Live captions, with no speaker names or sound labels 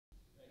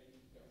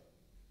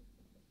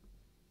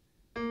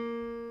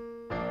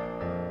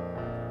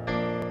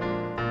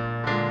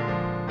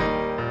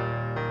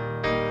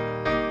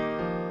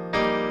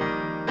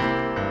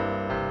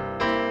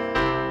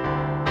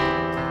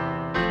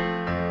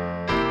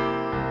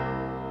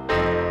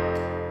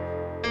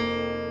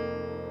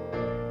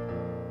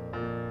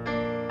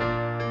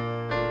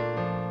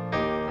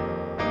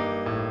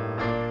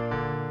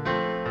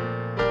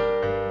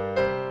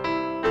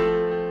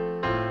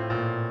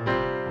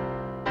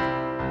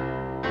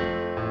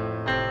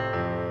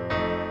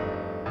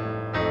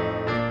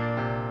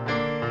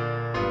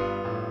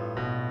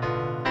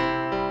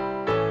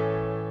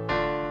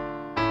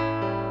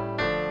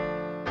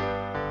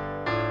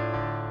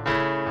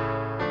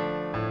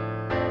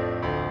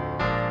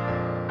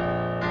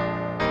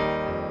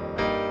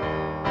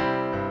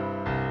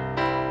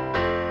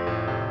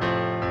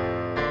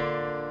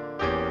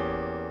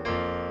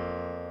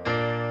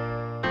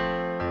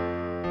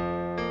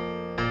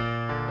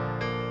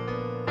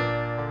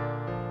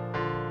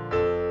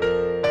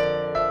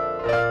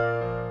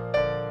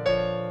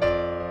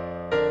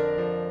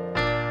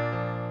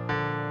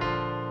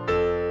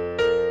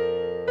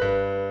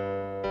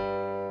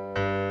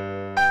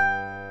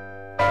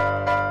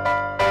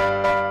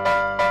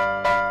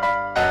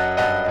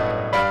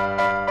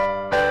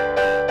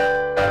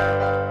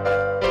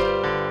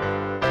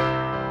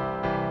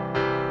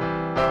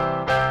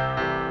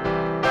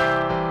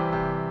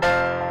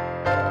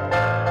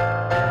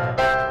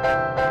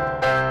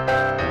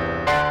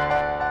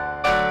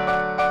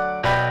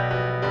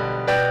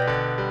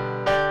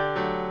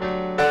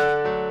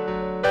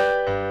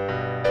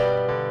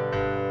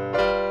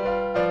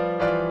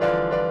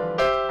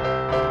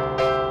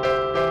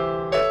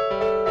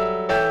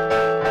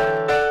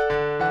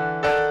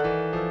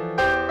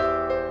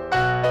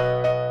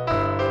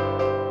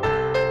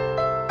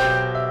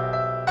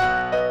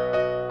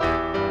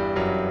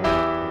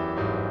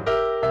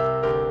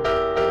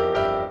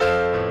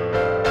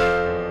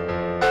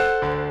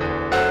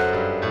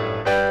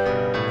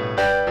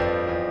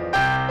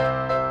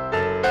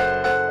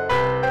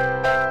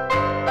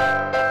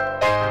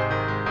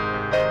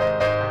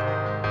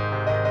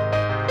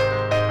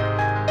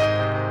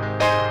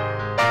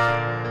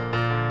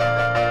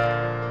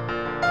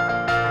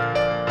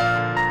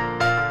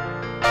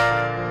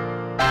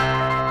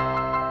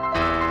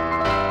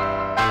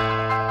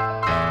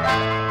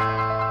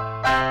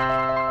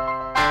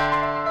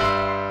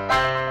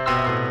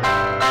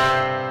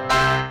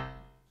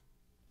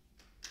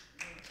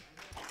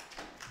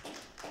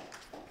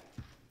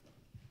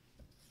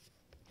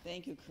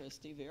Thank you,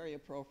 Christy. Very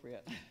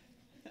appropriate.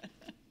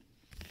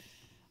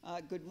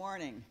 Good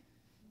morning.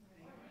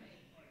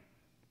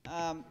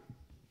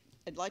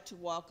 I'd like to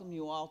welcome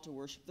you all to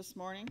worship this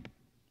morning,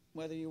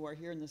 whether you are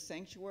here in the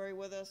sanctuary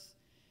with us,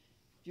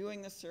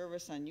 viewing the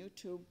service on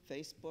YouTube,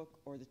 Facebook,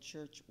 or the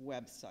church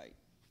website.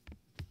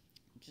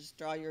 Just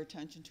draw your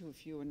attention to a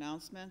few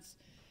announcements.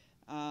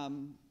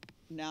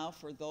 Now,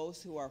 for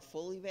those who are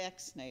fully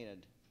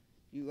vaccinated,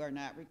 you are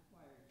not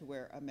required to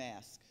wear a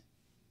mask,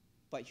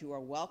 but you are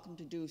welcome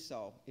to do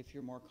so if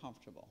you're more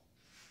comfortable.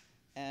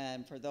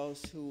 And for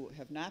those who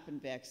have not been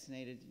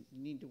vaccinated,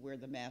 you need to wear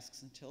the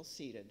masks until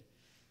seated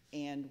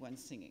and when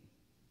singing.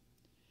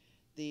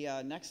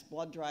 The next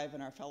blood drive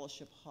in our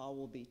fellowship hall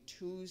will be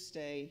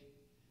Tuesday,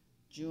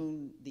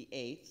 June the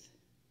 8th,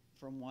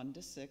 from 1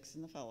 to 6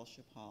 in the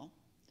fellowship hall.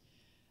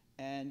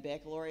 And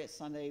Baccalaureate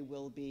Sunday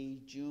will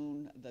be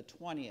June the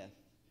 20th,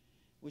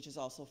 which is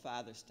also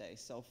Father's Day.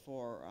 So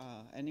for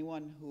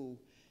anyone who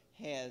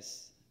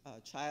has a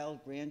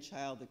child,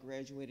 grandchild that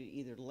graduated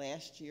either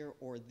last year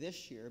or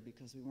this year,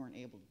 because we weren't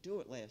able to do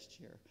it last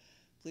year,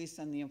 please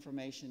send the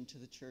information to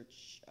the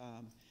church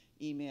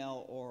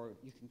email, or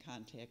you can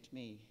contact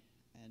me,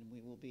 and we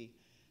will be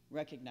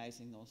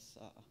recognizing those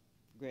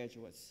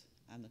graduates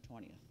on the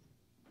 20th.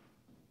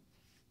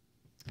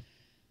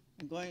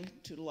 I'm going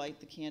to light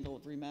the candle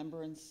of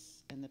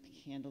remembrance and the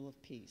candle of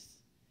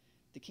peace.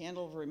 The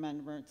candle of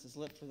remembrance is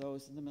lit for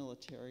those in the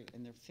military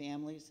and their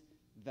families,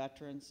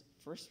 veterans,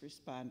 first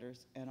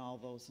responders, and all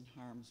those in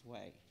harm's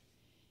way.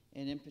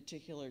 And in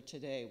particular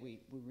today, we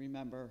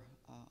remember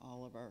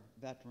all of our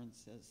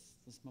veterans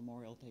this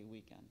Memorial Day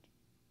weekend.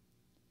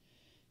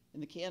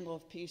 And the candle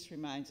of peace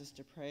reminds us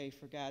to pray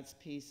for God's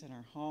peace in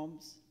our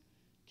homes,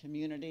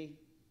 community,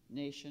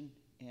 nation,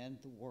 and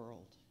the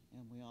world.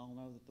 And we all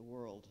know that the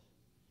world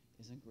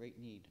is in great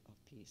need of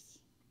peace.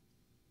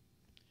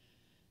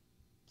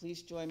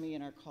 Please join me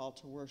in our call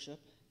to worship.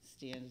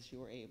 Stand as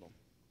you are able.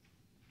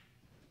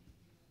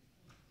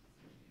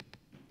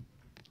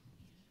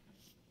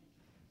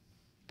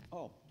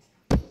 Oh.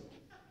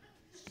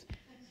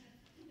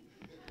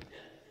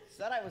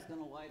 Said I was going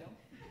to light them.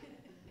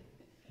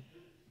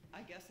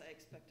 I guess I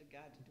expected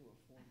God to do it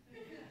for me.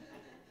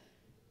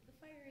 The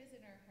fire is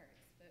in our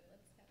hearts, but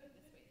let's have it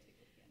this way too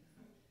again.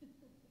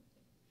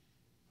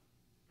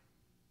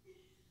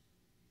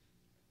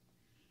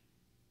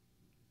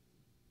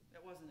 That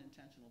wasn't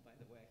intentional, by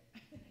the way.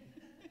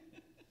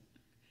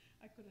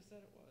 I could have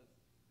said it was.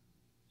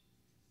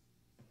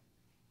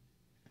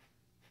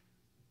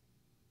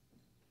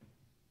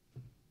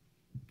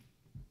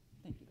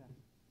 Thank you, God.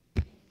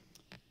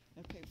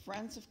 Okay,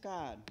 friends of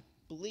God,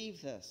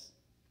 believe this.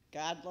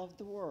 God loved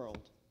the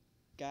world.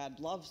 God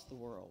loves the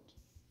world.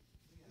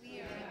 We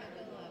are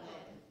the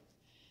beloved.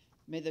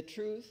 May the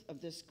truth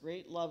of this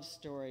great love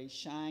story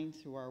shine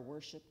through our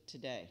worship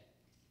today.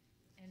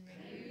 And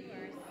renew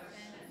our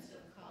sense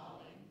of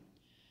calling.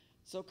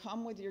 So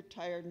come with your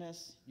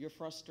tiredness, your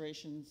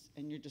frustrations,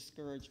 and your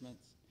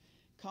discouragements.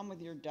 Come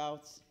with your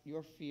doubts,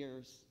 your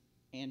fears,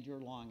 and your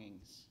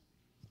longings.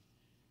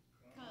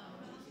 Come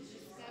to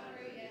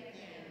discover yet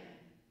again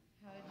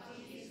how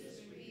Jesus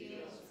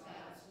reveals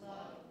God's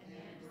love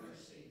and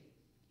mercy.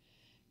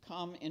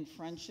 Come in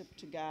friendship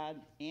to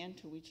God and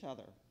to each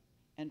other,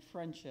 and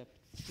friendship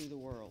to the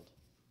world.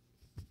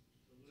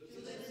 To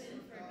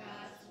listen for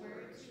God's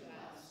word to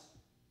us,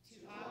 to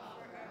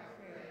offer our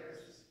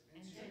prayers,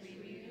 and to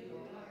renew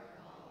our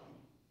calling.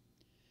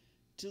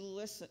 To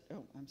listen,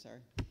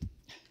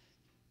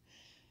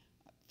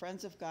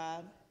 Friends of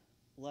God,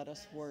 let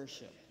us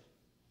worship.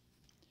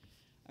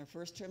 Our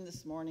first hymn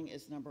this morning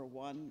is number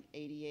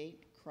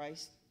 188,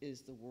 Christ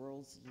is the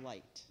world's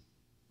light.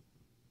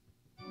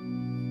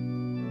 Darkness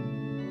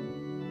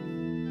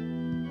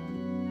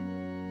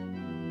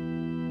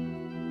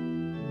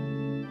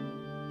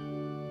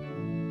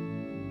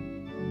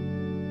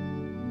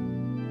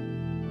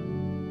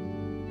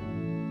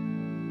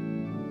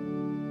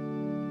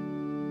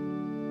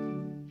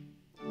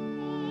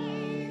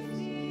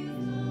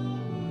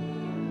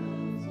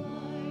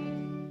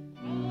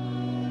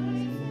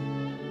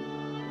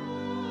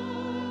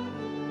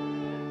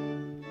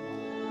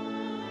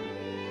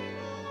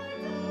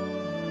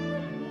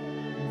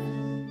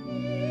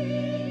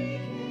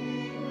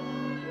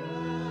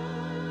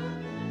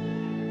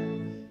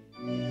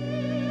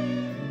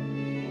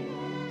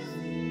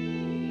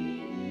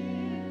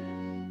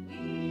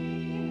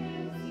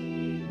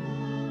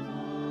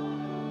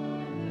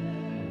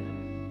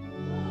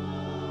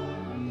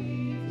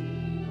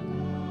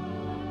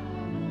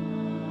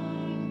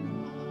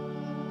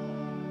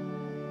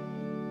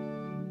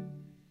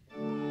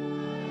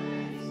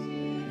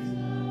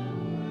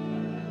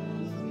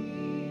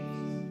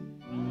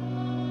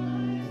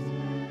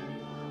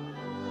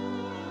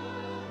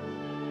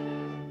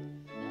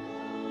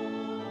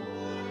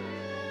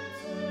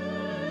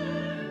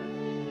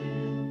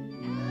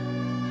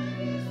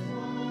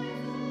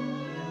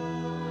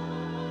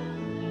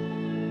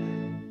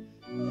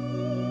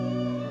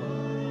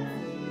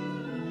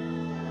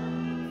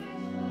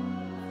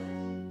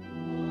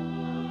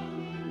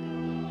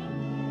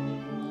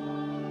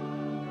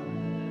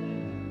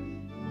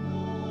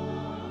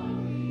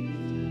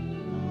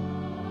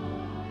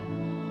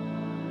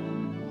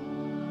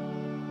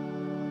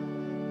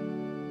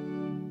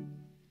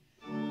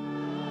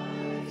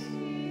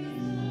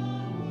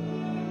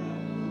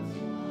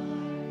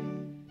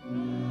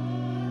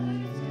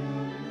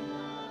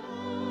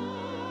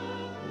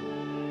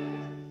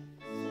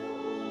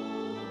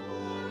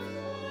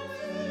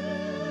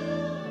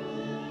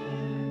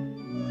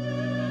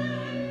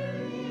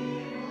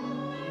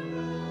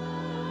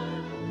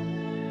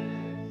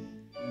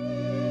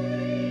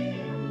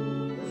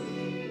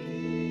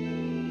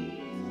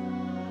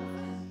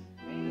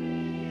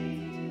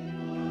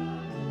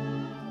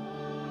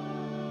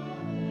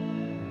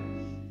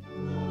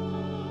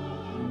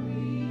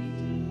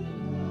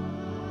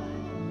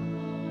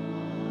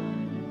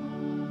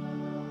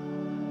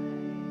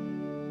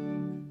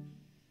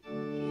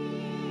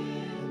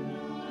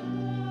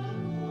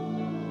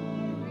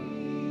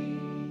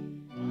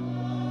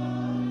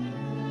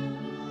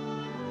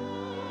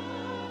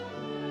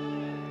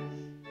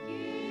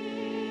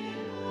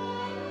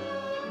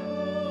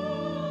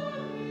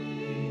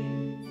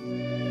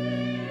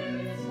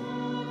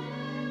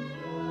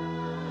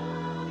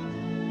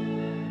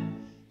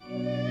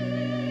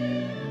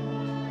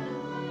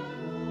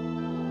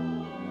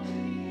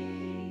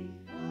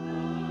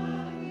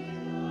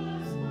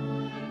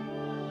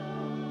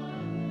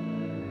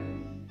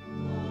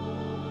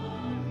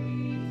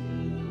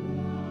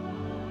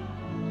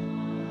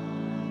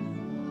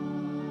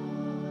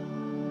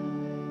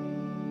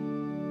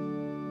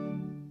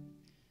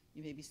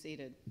may be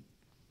seated.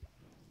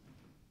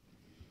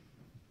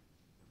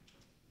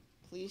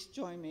 Please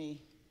join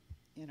me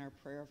in our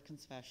prayer of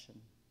confession.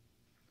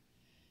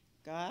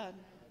 God,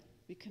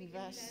 we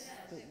confess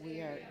that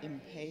we are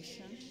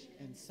impatient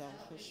and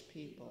selfish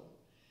people.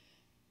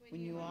 When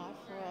you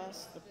offer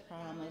us the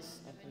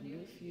promise of a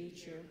new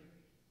future,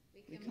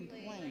 we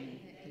complain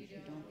that you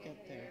don't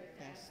get there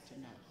fast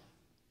enough.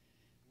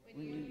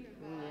 When you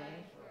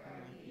provide for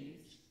our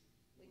needs,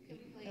 we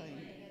complain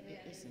that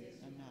it isn't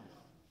enough.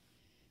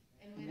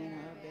 And when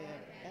our bad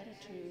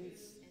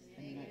attitudes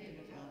and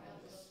negative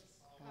outlooks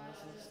cause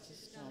us to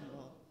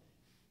stumble,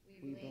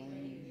 we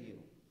blame you.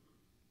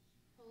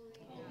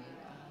 Holy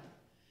God,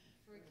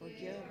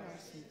 forgive our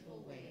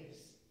sinful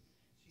ways.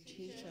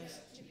 Teach us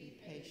to be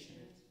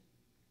patient.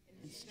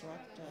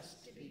 Instruct us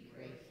to be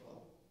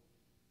grateful.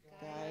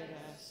 Guide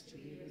us to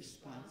be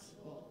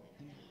responsible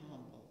and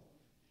humble.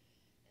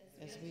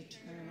 As we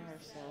turn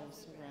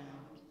ourselves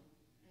around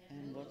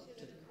and look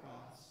to the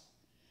cross,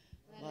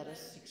 let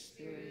us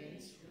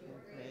experience your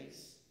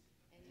grace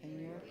and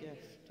your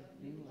gift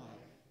of new life.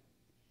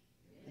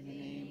 In the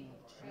name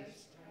of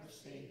Jesus, our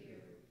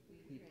Savior,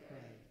 we pray.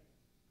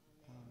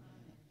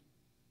 Amen.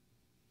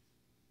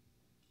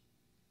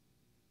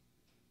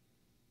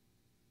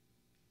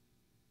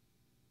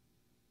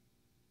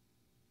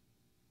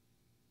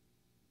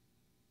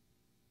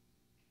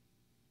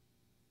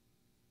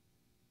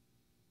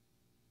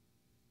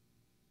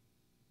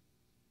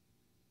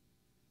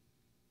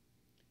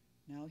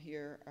 Now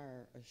hear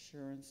our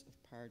assurance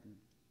of pardon.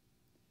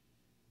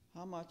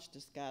 How much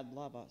does God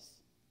love us?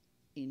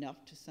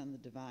 Enough to send the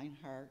divine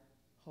heart,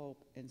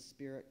 hope, and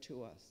spirit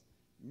to us,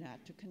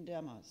 not to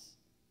condemn us,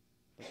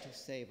 but to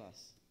save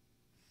us.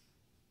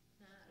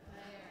 Not by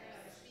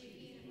our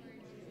speaking or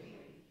doing,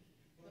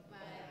 but by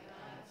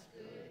God's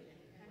good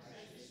and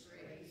precious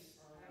grace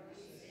are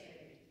we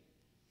saved.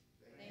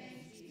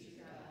 Thanks be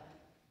to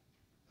God.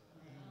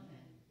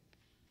 Amen.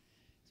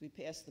 As we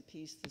pass the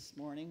peace this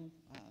morning,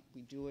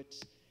 we do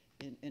it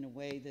in a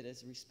way that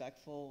is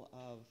respectful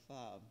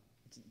of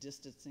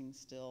distancing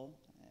still.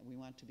 We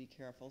want to be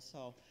careful,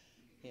 so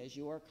as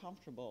you are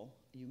comfortable,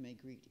 you may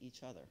greet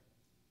each other.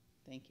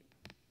 Thank you.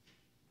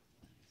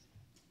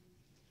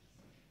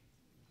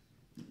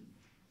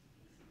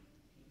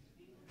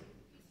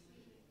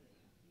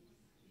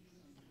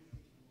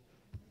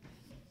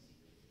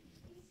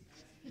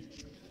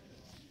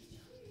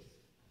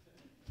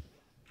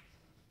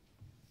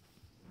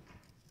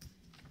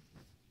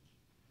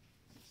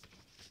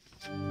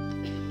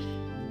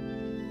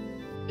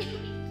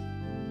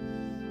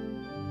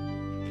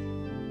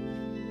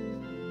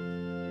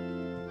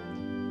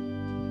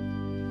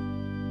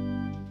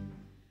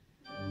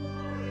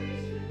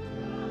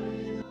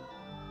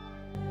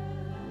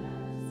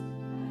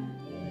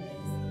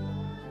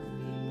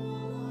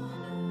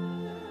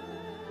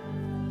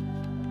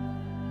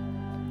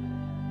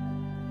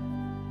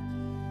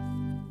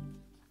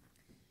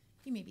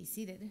 You may be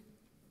seated.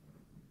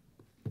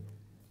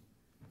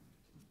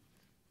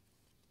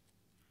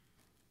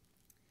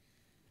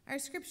 Our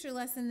scripture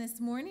lesson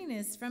this morning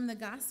is from the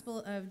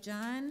Gospel of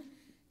John,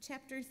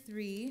 chapter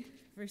 3,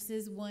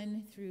 verses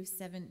 1 through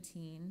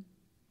 17.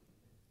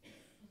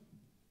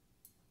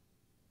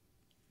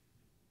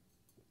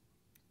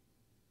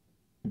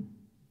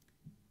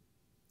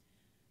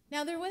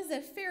 Now there was a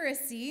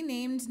Pharisee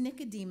named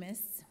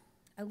Nicodemus,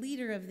 a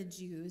leader of the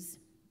Jews.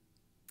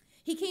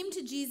 He came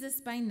to Jesus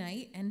by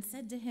night and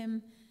said to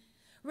him,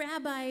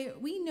 "Rabbi,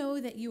 we know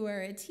that you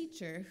are a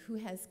teacher who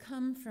has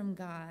come from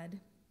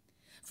God.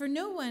 For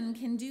no one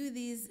can do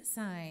these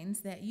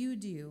signs that you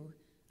do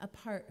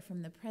apart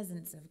from the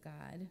presence of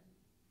God."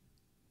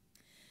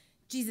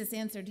 Jesus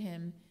answered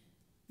him,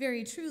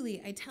 "Very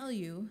truly, I tell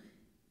you,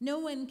 no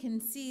one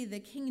can see the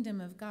kingdom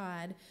of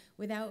God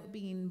without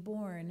being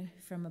born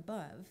from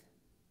above."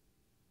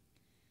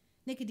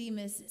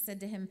 Nicodemus said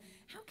to him,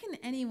 "How can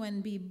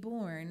anyone be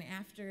born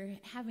after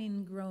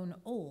having grown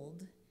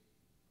old?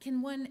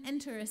 Can one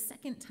enter a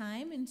second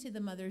time into the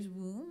mother's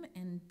womb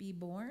and be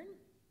born?"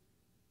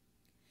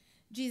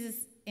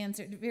 Jesus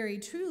answered, "Very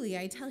truly,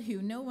 I tell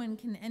you, no one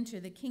can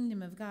enter the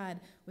kingdom of God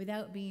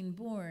without being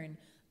born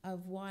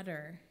of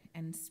water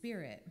and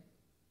spirit.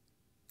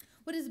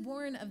 What is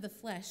born of the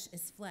flesh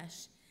is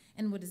flesh,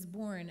 and what is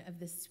born of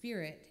the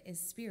spirit is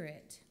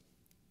spirit.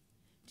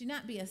 Do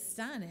not be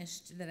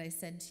astonished that I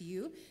said to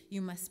you,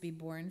 you must be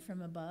born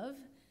from above.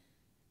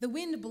 The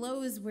wind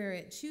blows where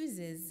it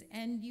chooses,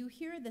 and you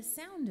hear the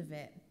sound of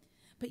it,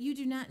 but you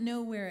do not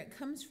know where it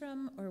comes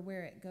from or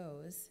where it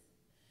goes.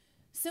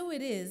 So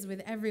it is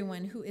with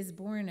everyone who is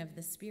born of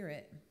the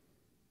Spirit."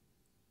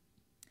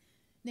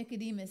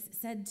 Nicodemus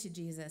said to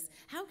Jesus,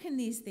 "How can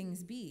these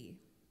things be?"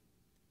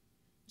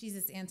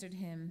 Jesus answered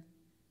him,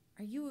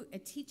 "Are you a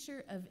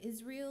teacher of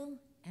Israel,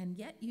 and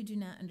yet you do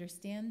not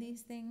understand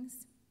these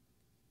things?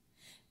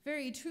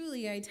 Very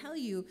truly, I tell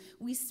you,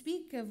 we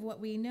speak of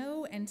what we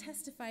know and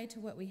testify to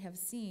what we have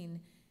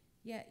seen,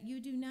 yet you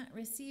do not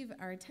receive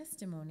our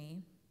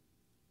testimony.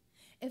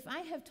 If I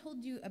have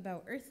told you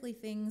about earthly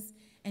things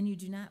and you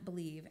do not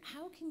believe,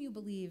 how can you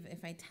believe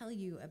if I tell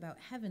you about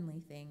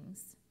heavenly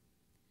things?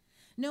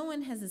 No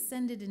one has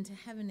ascended into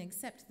heaven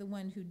except the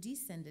one who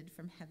descended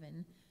from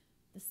heaven,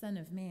 the Son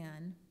of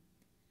Man.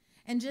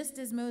 And just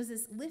as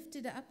Moses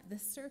lifted up the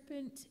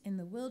serpent in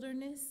the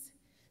wilderness,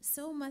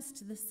 so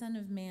must the Son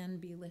of Man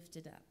be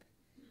lifted up,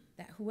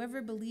 that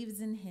whoever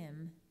believes in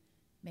him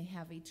may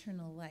have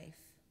eternal life.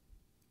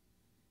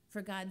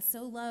 For God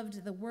so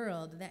loved the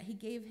world that he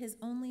gave his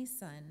only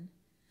Son,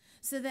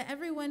 so that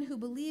everyone who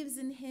believes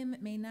in him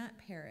may not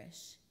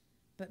perish,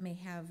 but may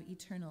have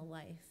eternal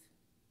life.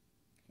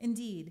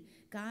 Indeed,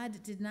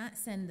 God did not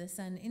send the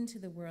Son into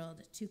the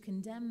world to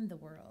condemn the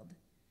world,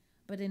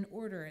 but in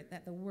order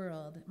that the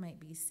world might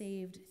be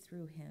saved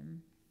through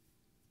him.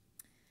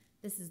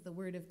 This is the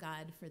word of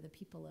God for the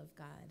people of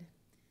God.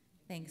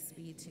 Thanks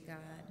be to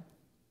God.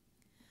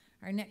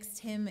 Our next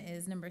hymn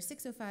is number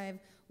 605,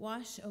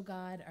 Wash, O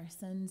God, Our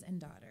Sons and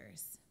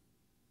Daughters.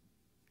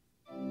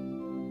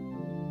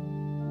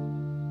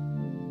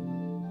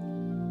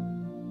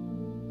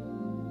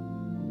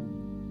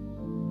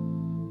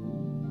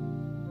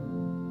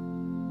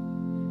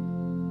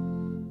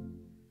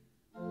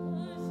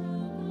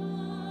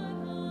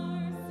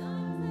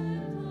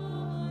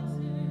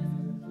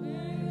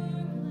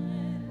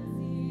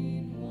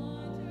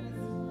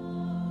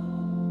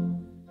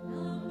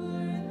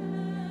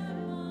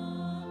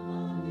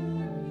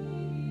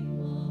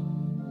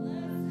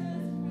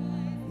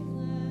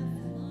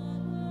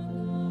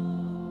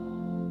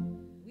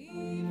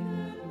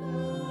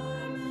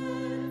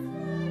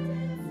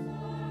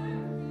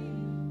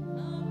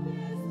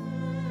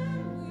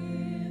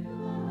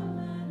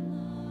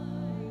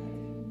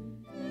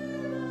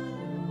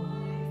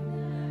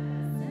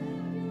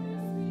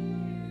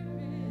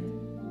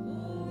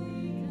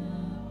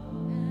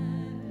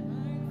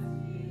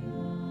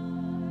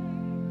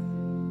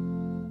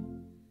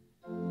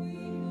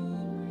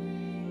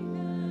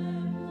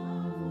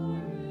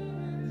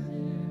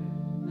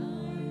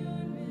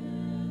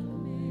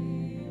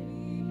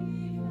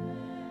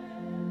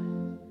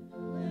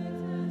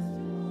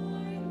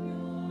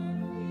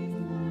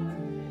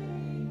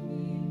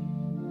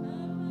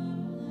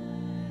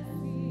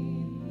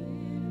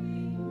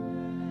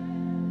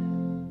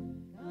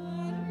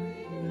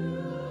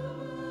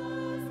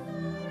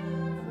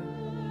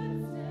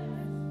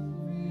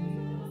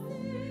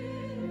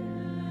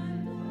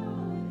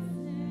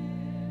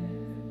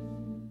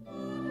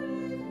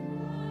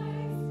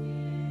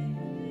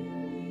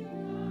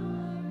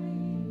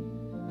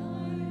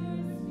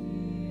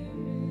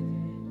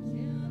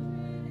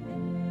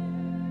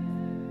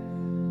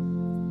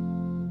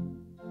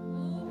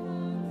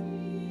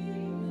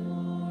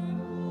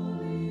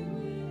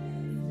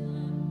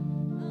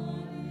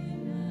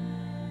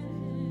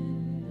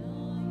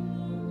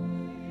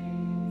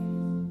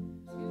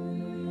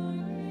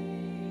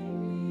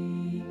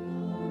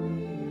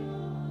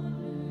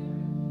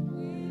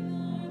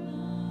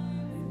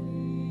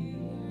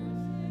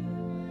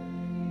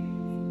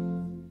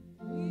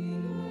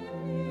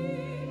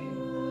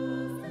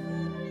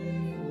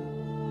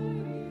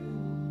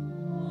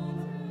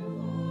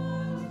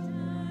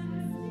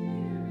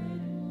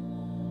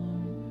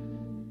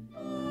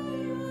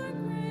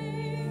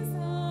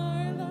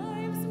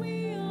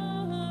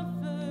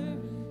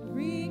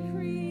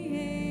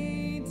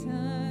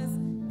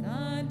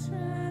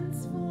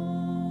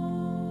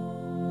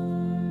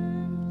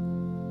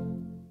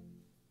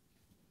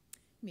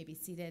 You may be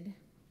seated.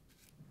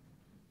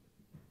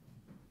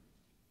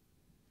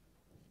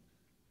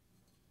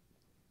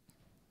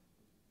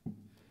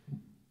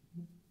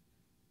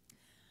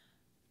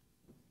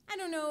 I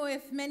don't know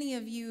if many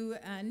of you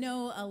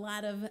know a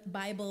lot of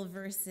Bible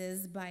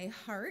verses by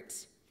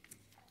heart.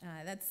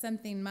 That's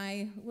something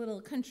my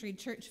little country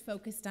church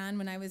focused on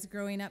when I was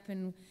growing up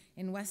in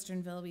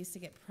Westernville. We used to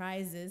get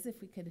prizes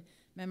if we could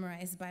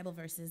memorize Bible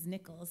verses,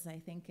 nickels, I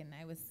think, and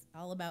I was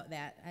all about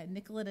that. A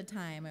nickel at a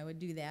time, I would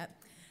do that.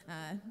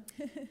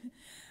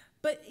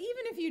 But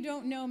even if you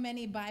don't know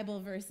many Bible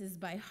verses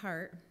by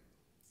heart,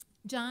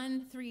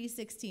 John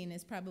 3:16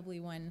 is probably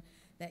one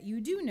that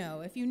you do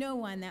know. If you know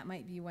one, that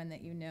might be one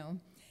that you know.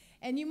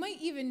 And you might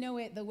even know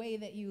it the way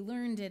that you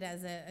learned it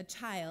as a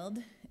child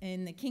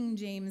in the King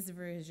James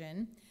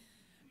Version.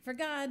 For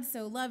God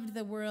so loved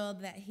the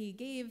world that he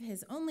gave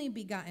his only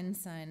begotten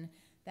Son,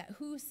 that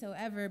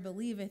whosoever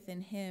believeth in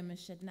him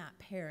should not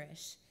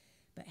perish,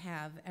 but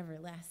have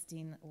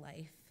everlasting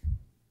life.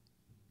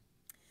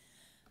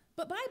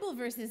 But Bible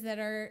verses that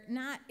are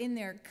not in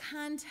their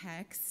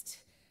context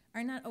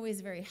are not always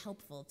very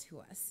helpful to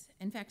us.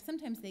 In fact,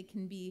 sometimes they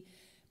can be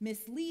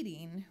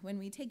misleading when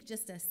we take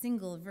just a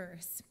single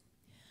verse.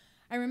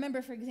 I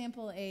remember, for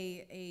example,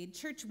 a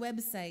church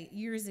website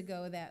years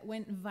ago that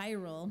went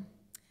viral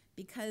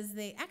because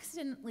they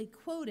accidentally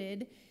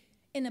quoted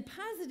in a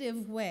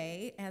positive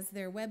way as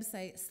their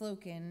website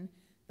slogan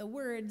the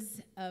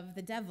words of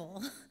the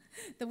devil,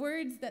 the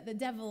words that the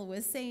devil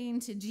was saying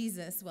to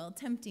Jesus while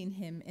tempting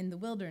him in the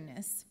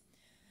wilderness.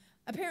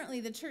 Apparently,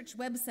 the church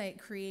website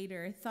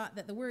creator thought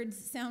that the words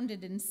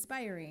sounded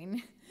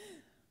inspiring.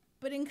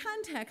 But in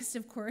context,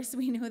 of course,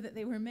 we know that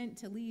they were meant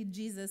to lead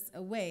Jesus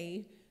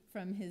away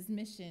from his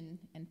mission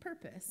and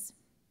purpose.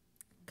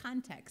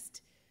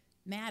 Context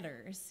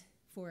matters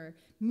for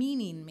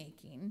meaning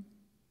making.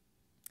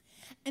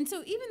 And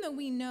so even though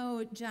we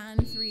know John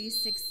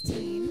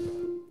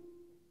 3:16,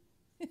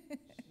 I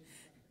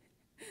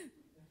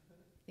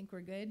think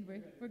we're good.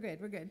 We're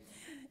good.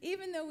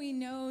 Even though we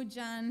know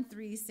John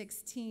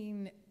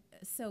 3:16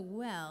 so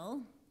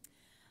well,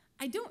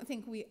 I don't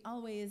think we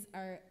always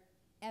are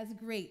as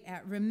great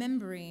at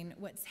remembering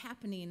what's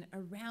happening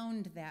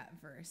around that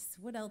verse.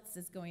 What else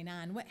is going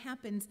on? What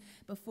happens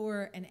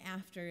before and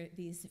after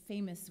these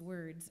famous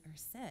words are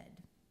said?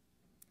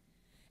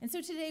 And so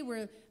today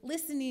we're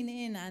listening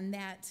in on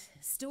that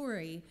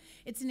story.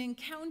 It's an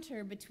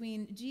encounter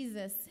between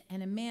Jesus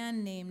and a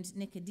man named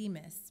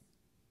Nicodemus.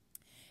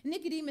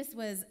 Nicodemus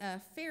was a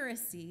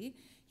Pharisee.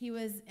 He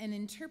was an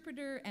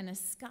interpreter and a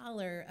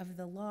scholar of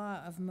the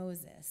law of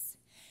Moses.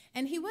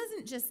 And he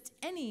wasn't just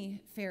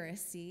any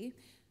Pharisee.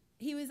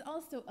 He was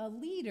also a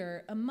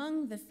leader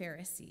among the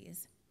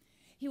Pharisees.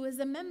 He was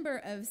a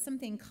member of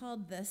something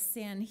called the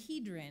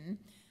Sanhedrin,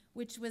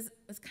 which was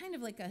kind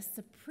of like a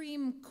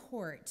Supreme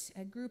Court,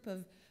 a group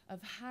of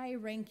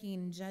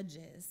high-ranking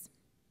judges.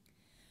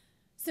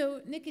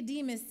 So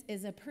Nicodemus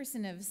is a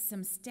person of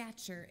some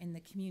stature in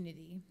the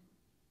community.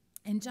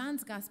 And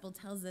John's gospel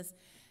tells us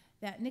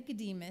that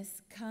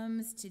Nicodemus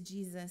comes to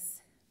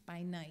Jesus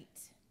by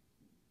night.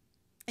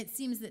 It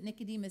seems that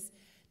Nicodemus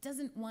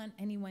doesn't want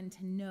anyone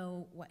to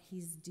know what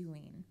he's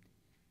doing.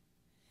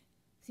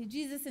 See,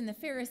 Jesus and the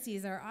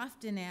Pharisees are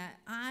often at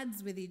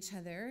odds with each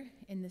other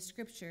in the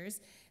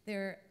scriptures.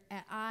 They're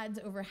at odds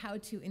over how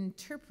to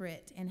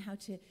interpret and how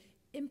to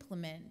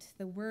implement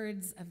the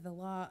words of the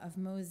law of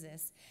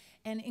Moses.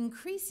 And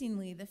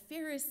increasingly, the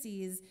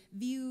Pharisees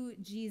view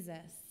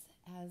Jesus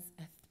as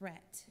a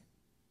threat.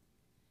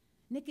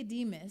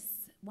 Nicodemus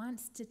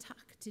wants to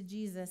talk to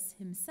Jesus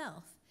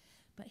himself,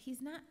 but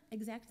he's not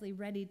exactly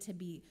ready to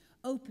be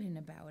open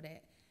about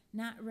it,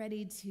 not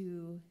ready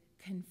to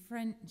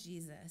confront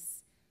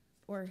Jesus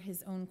or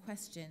his own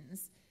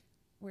questions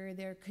where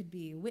there could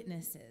be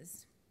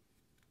witnesses.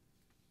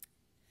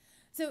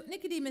 So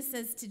Nicodemus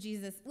says to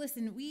Jesus,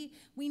 listen, we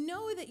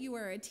know that you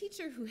are a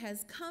teacher who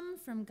has come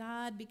from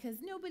God because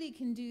nobody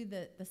can do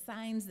the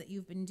signs that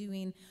you've been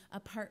doing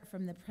apart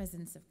from the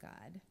presence of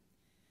God.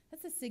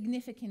 That's a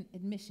significant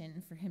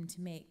admission for him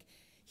to make.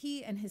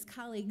 He and his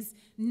colleagues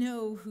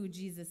know who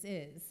Jesus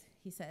is,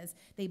 he says.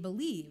 They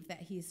believe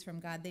that he's from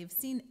God. They've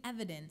seen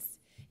evidence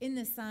in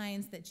the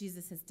signs that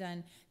Jesus has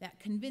done that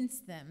convince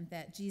them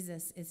that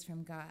Jesus is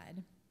from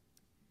God.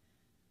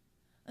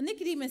 Well,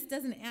 Nicodemus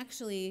doesn't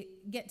actually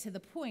get to the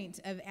point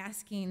of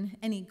asking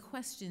any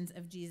questions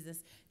of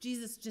Jesus.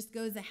 Jesus just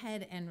goes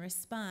ahead and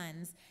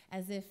responds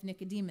as if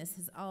Nicodemus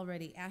has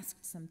already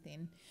asked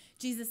something.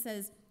 Jesus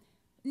says,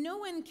 "No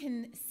one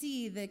can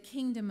see the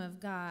kingdom of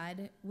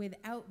God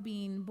without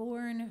being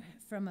born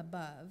from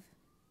above."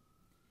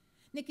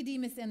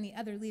 Nicodemus and the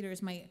other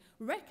leaders might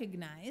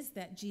recognize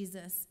that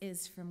Jesus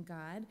is from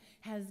God,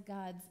 has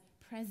God's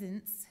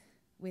presence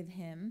with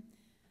him,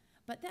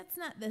 but that's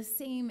not the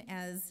same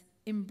as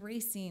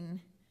embracing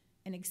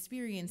and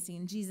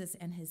experiencing Jesus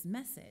and his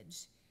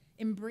message,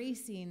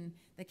 embracing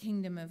the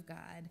kingdom of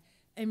God,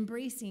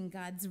 embracing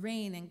God's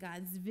reign and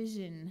God's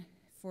vision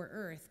for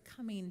earth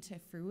coming to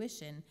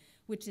fruition,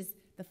 which is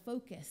the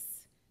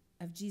focus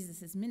of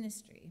Jesus'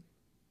 ministry.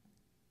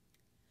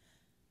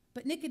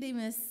 But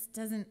Nicodemus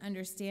doesn't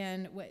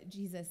understand what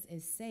Jesus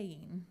is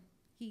saying.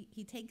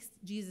 He takes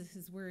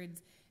Jesus'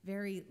 words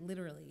very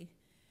literally.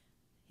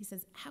 He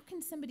says, how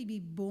can somebody be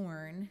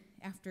born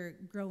after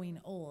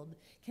growing old?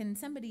 Can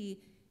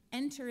somebody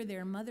enter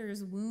their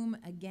mother's womb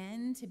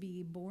again to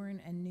be born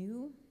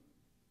anew?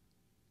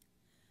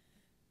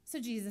 So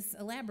Jesus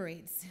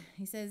elaborates.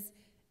 He says,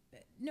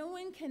 no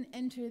one can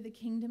enter the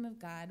kingdom of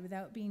God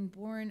without being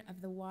born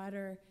of the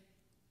water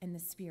and the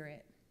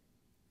Spirit.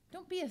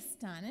 Don't be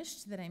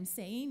astonished that I'm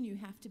saying you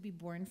have to be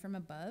born from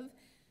above.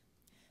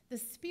 The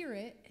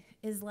Spirit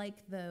is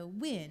like the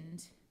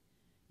wind.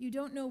 You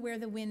don't know where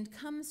the wind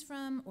comes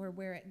from or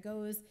where it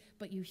goes,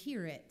 but you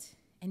hear it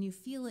and you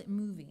feel it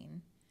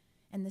moving.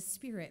 And the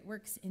Spirit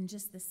works in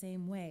just the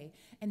same way.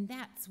 And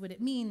that's what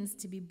it means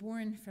to be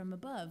born from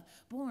above,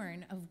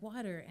 born of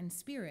water and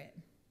Spirit.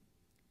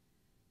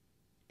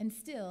 And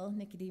still,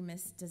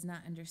 Nicodemus does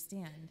not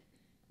understand.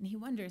 And he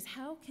wonders,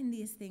 how can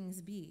these things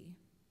be?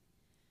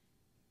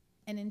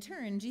 And in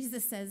turn,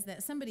 Jesus says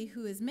that somebody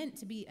who is meant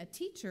to be a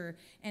teacher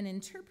and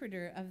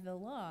interpreter of the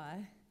law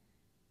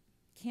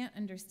can't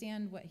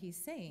understand what he's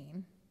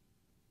saying.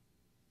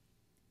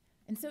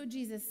 And so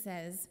Jesus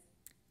says,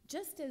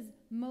 just as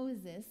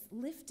Moses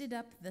lifted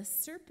up the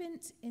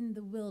serpent in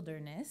the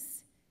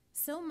wilderness,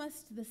 so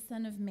must the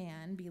Son of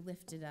Man be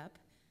lifted up,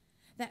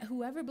 that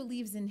whoever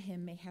believes in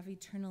him may have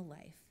eternal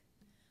life.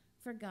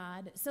 For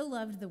God so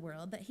loved the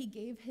world that he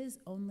gave his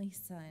only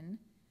Son,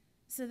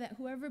 so that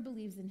whoever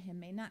believes in him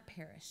may not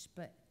perish,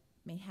 but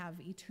may have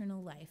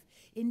eternal life.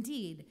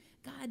 Indeed,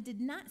 God did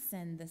not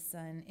send the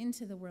Son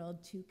into the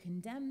world to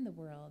condemn the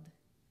world,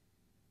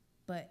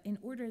 but in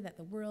order that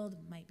the world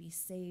might be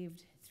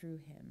saved through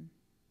him.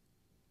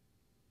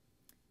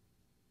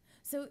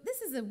 So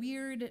this is a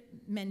weird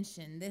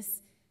mention,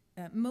 this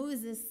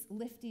Moses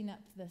lifting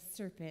up the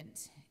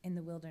serpent in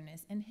the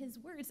wilderness. And his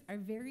words are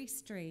very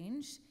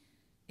strange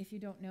if you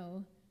don't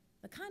know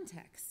the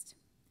context.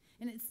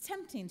 And it's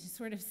tempting to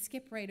sort of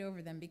skip right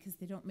over them because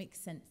they don't make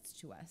sense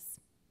to us.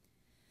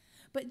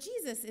 But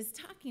Jesus is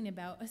talking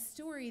about a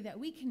story that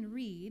we can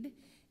read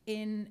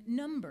in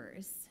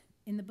Numbers,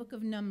 in the book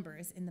of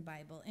Numbers in the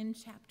Bible, in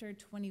chapter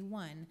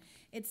 21.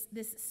 It's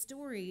this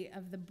story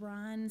of the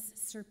bronze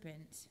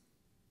serpent.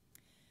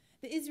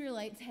 The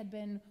Israelites had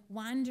been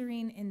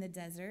wandering in the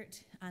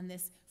desert on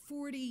this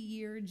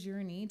 40-year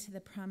journey to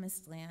the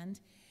promised land,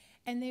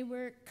 and they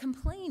were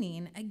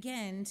complaining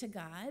again to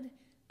God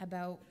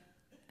about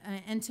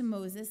and to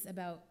Moses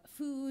about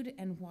food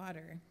and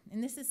water.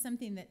 And this is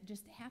something that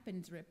just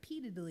happens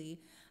repeatedly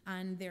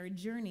on their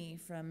journey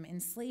from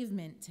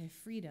enslavement to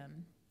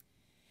freedom.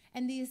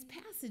 And these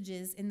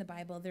passages in the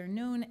Bible, they're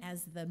known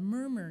as the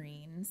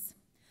murmurings,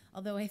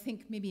 although I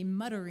think maybe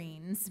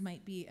mutterings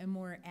might be a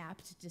more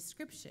apt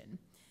description.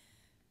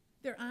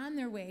 They're on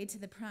their way to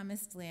the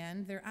promised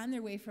land. They're on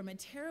their way from a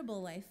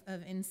terrible life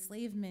of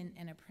enslavement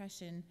and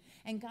oppression,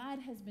 and God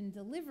has been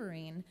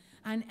delivering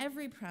on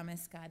every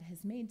promise God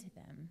has made to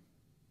them.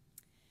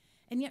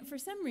 And yet for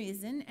some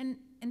reason,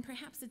 and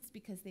perhaps it's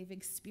because they've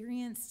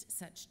experienced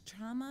such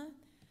trauma,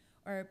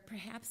 or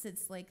perhaps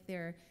it's like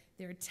they're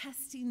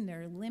testing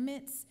their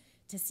limits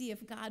to see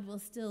if God will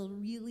still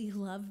really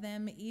love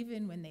them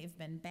even when they've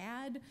been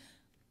bad.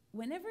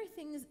 Whenever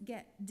things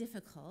get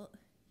difficult,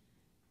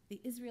 the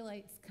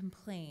Israelites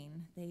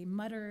complain. They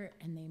mutter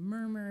and they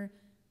murmur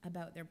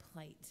about their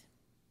plight.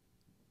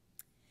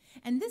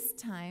 And this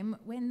time,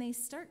 when they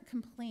start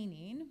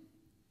complaining,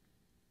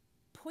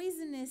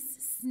 poisonous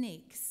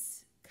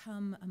snakes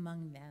come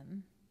among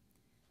them.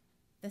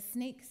 The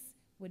snakes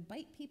would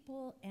bite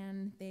people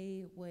and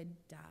they would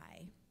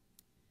die.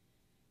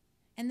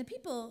 And the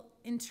people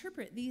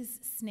interpret these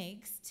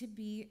snakes to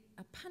be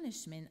a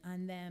punishment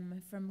on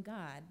them from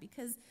God,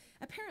 because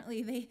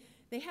apparently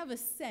they have a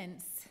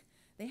sense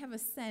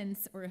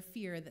or a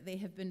fear that they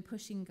have been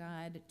pushing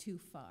God too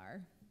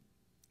far.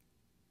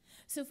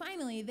 So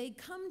finally, they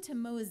come to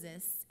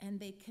Moses and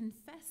they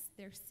confess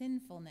their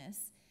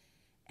sinfulness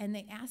and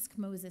they ask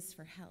Moses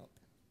for help.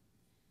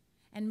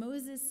 And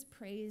Moses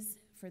prays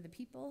for the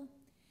people,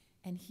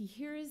 and he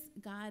hears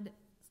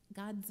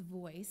God's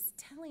voice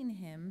telling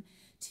him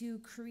to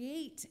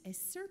create a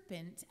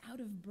serpent out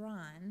of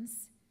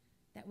bronze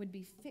that would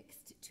be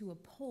fixed to a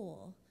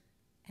pole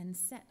and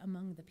set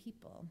among the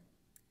people.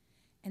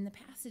 And the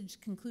passage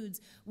concludes,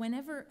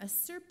 whenever a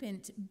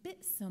serpent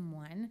bit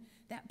someone,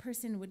 that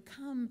person would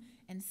come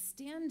and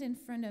stand in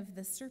front of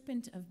the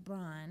serpent of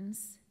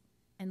bronze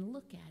and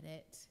look at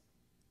it,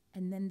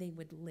 and then they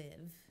would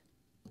live.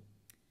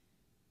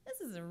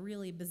 This is a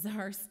really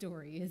bizarre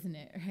story, isn't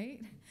it,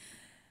 right?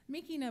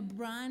 Making a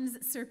bronze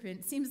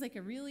serpent seems like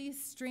a really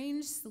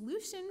strange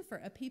solution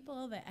for a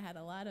people that had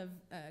a lot of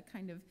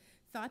kind of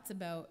thoughts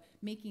about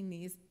making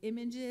these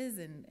images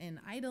and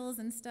idols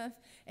and stuff.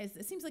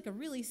 It seems like a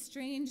really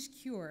strange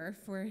cure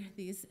for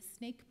these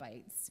snake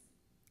bites.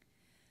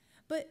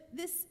 But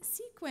this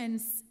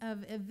sequence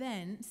of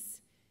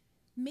events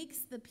makes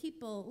the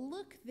people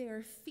look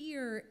their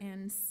fear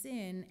and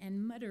sin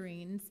and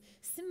mutterings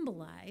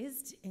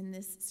symbolized in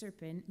this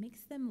serpent,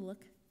 makes them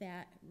look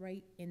that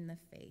right in the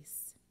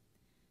face.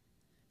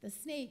 The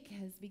snake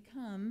has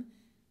become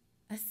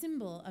a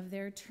symbol of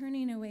their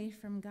turning away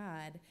from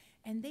God,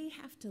 and they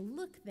have to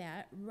look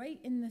that right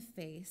in the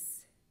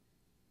face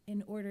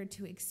in order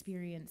to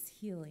experience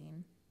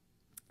healing.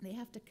 They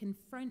have to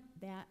confront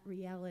that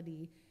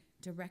reality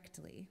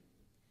directly.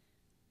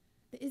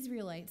 The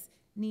Israelites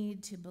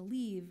need to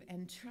believe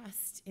and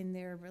trust in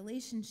their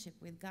relationship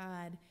with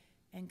God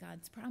and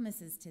God's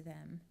promises to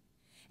them.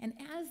 And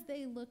as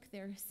they look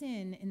their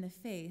sin in the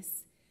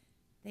face,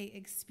 they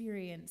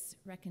experience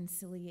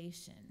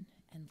reconciliation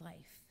and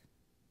life.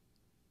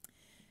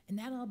 And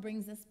that all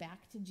brings us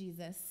back to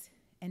Jesus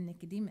and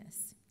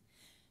Nicodemus.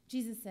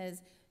 Jesus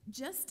says,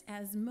 just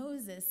as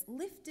Moses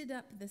lifted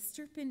up the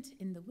serpent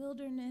in the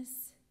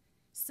wilderness,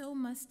 so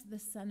must the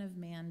Son of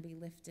Man be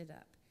lifted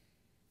up,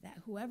 that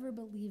whoever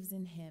believes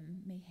in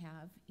him may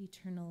have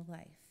eternal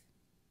life.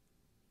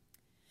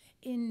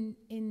 In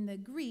the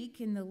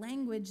Greek, in the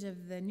language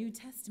of the New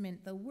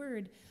Testament, the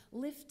word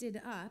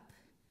lifted up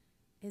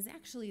is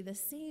actually the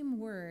same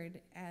word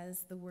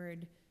as the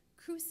word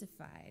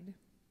crucified.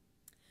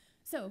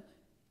 So,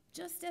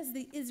 just as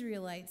the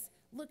Israelites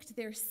looked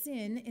their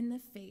sin in the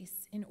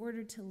face in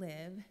order to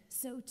live,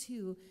 so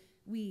too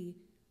we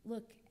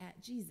look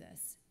at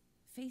Jesus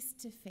face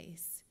to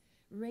face,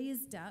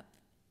 raised up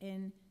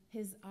in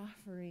his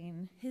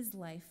offering his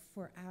life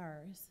for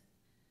ours,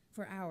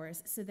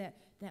 so that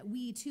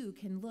we too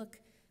can look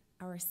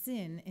our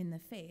sin in the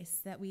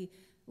face, that we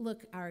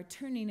look our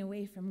turning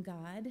away from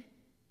God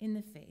in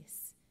the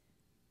face,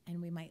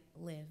 and we might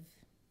live.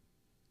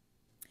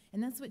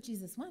 And that's what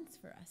Jesus wants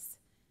for us,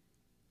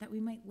 that we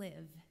might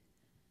live,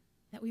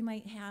 that we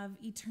might have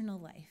eternal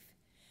life,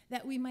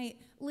 that we might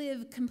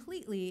live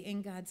completely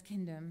in God's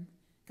kingdom,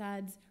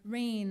 God's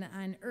reign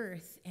on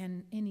earth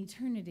and in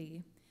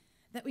eternity,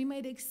 that we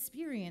might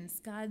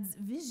experience God's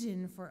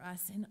vision for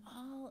us in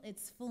all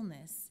its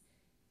fullness,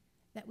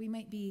 that we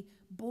might be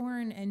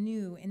born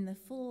anew in the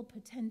full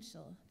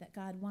potential that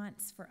God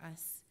wants for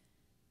us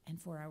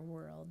and for our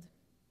world.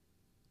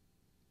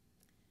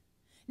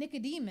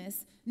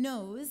 Nicodemus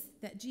knows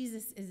that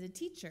Jesus is a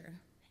teacher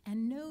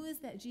and knows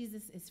that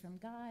Jesus is from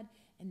God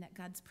and that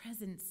God's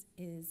presence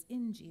is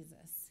in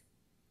Jesus.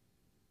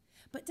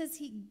 But does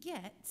he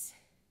get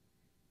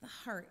the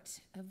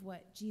heart of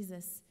what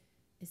Jesus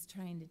is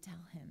trying to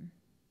tell him?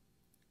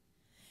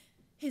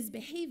 His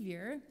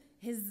behavior,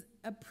 his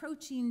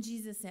approaching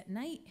Jesus at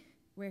night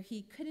where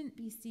he couldn't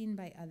be seen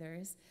by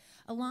others,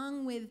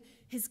 along with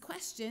his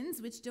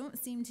questions, which don't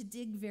seem to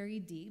dig very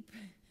deep,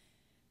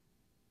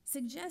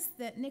 suggests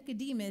that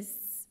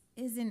Nicodemus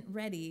isn't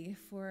ready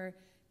for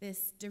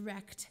this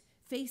direct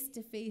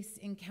face-to-face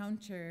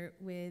encounter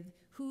with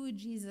who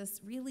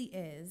Jesus really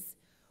is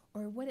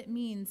or what it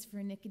means for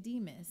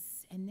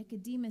Nicodemus and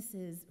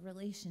Nicodemus's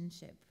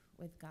relationship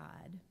with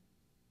God.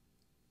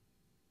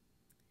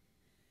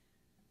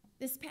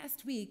 This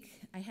past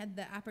week, I had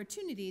the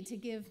opportunity to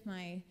give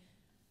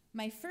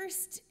my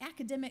first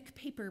academic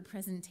paper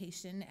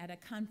presentation at a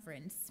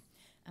conference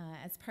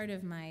as part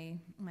of my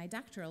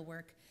doctoral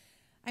work.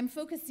 I'm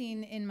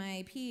focusing in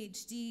my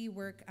PhD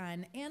work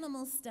on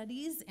animal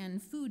studies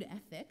and food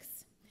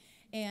ethics,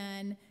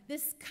 and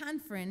this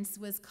conference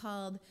was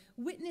called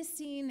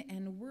Witnessing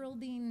and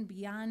Worlding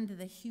Beyond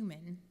the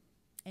Human.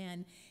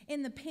 And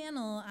in the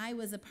panel I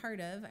was a part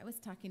of, I was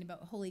talking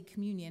about Holy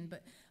Communion,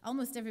 but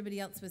almost everybody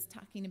else was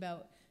talking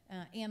about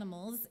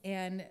animals,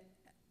 and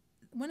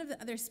one of the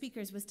other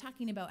speakers was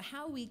talking about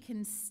how we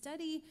can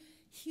study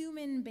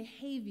human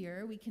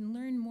behavior, we can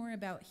learn more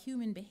about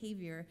human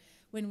behavior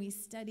when we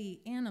study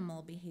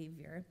animal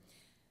behavior,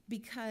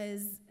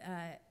 because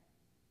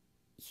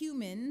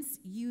humans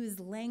use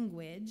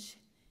language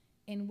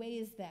in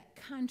ways that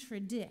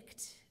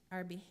contradict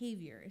our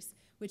behaviors,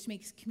 which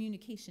makes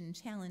communication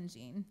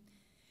challenging.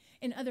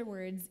 In other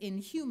words, in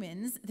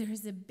humans,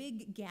 there's a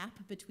big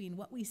gap between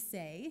what we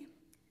say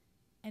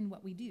and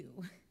what we do.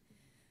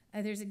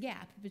 There's a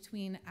gap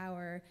between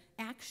our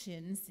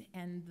actions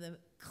and the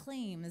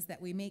claims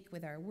that we make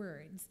with our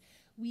words.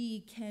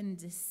 We can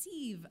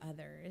deceive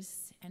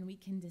others and we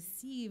can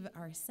deceive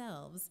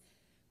ourselves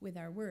with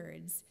our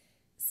words,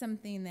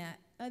 something that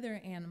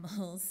other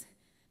animals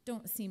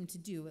don't seem to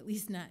do, at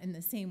least not in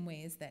the same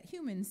ways that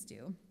humans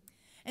do.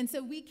 And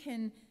so we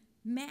can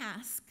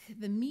mask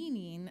the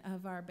meaning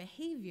of our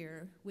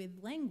behavior with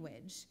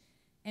language,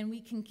 and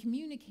we can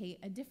communicate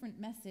a different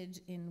message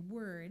in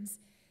words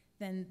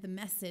than the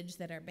message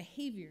that our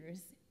behaviors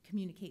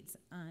communicates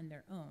on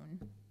their own.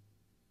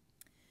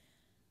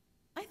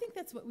 I think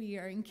that's what we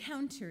are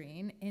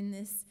encountering in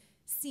this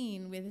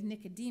scene with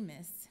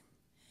Nicodemus.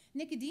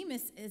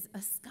 Nicodemus is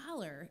a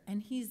scholar,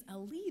 and he's a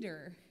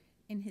leader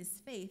in his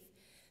faith,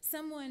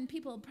 someone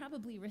people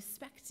probably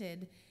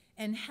respected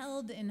and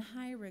held in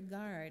high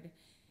regard.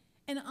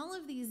 And all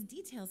of these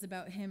details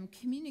about him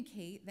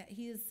communicate that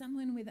he is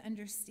someone with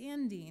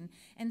understanding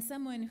and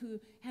someone who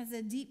has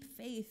a deep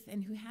faith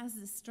and who has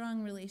a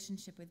strong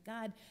relationship with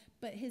God,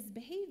 but his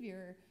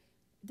behavior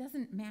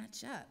doesn't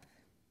match up.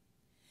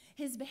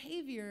 His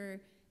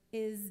behavior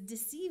is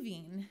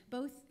deceiving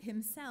both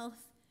himself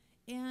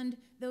and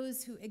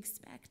those who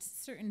expect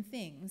certain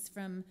things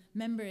from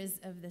members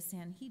of the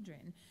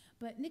Sanhedrin.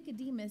 But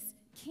Nicodemus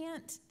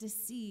can't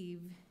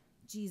deceive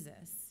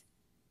Jesus.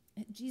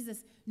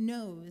 Jesus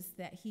knows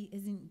that he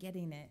isn't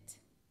getting it.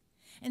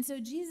 And so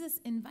Jesus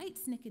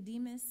invites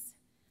Nicodemus,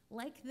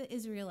 like the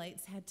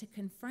Israelites had to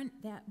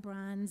confront that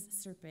bronze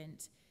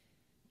serpent.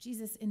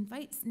 Jesus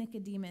invites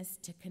Nicodemus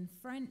to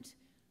confront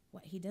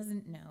what he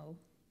doesn't know,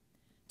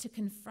 to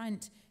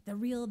confront the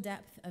real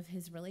depth of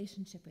his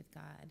relationship with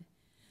God,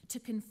 to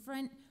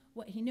confront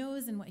what he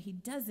knows and what he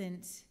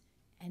doesn't,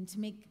 and to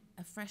make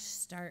a fresh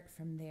start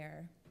from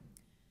there.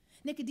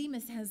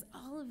 Nicodemus has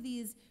all of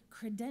these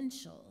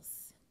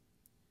credentials,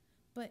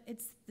 but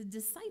it's the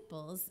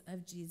disciples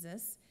of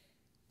Jesus,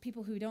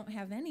 people who don't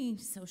have any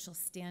social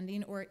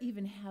standing or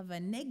even have a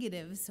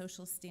negative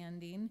social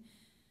standing,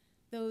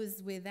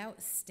 those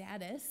without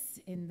status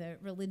in the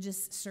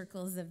religious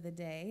circles of the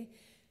day.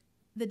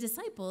 The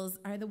disciples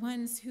are the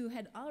ones who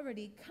had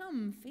already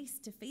come face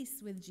to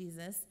face with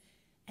Jesus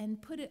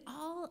and put it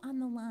all on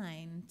the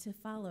line to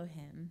follow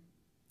him.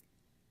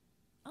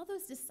 All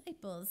those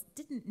disciples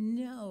didn't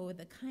know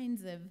the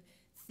kinds of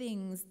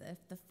things,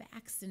 the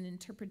facts and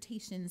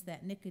interpretations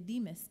that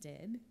Nicodemus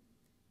did,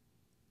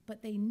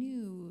 but they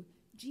knew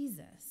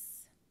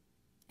Jesus,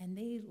 and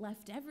they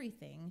left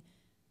everything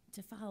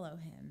to follow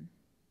him.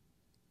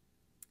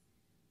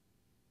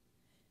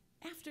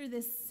 After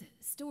this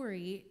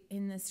story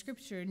in the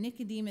scripture,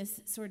 Nicodemus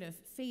sort of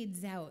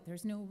fades out.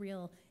 There's no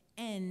real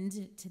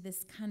end to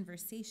this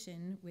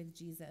conversation with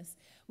Jesus.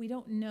 We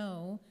don't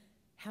know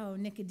how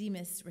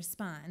Nicodemus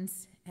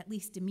responds, at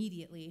least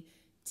immediately,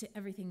 to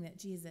everything that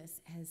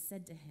Jesus has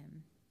said to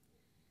him.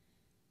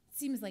 It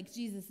seems like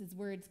Jesus'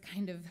 words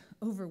kind of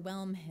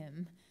overwhelm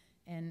him,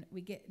 and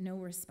we get no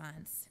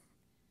response.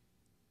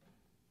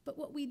 But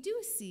what we do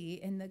see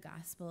in the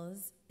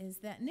Gospels is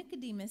that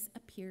Nicodemus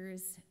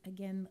appears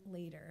again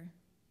later.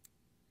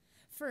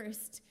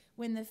 First,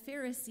 when the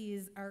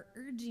Pharisees are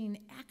urging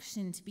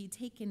action to be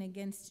taken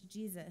against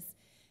Jesus,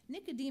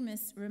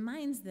 Nicodemus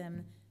reminds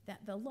them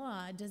that the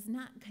law does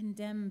not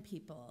condemn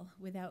people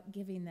without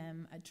giving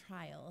them a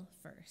trial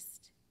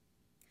first.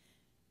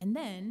 And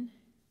then,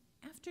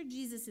 after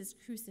Jesus'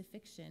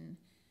 crucifixion,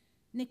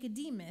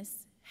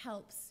 Nicodemus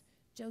helps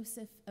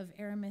Joseph of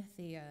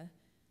Arimathea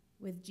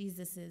with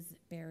Jesus'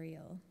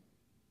 burial.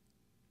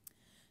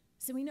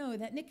 So we know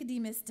that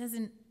Nicodemus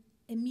doesn't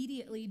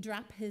immediately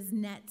drop his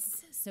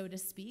nets, so to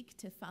speak,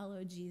 to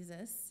follow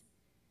Jesus.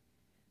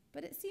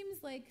 But it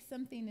seems like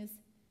something is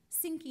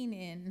sinking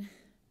in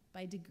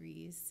by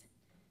degrees.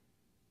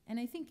 And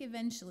I think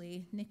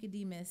eventually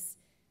Nicodemus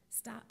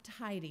stopped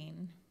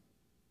hiding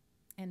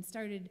and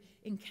started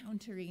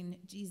encountering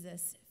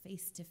Jesus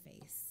face to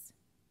face.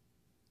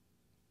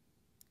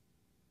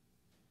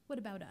 What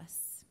about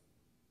us?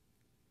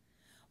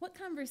 What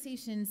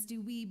conversations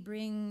do we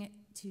bring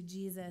to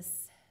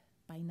Jesus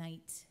by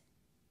night?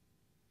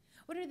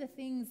 What are the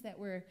things that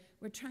we're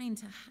trying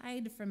to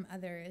hide from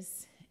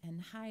others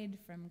and hide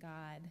from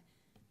God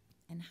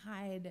and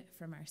hide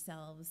from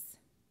ourselves?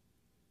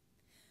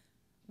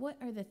 What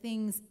are the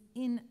things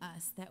in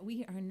us that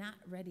we are not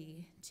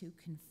ready to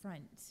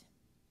confront?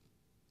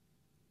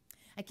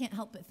 I can't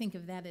help but think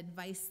of that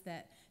advice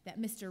that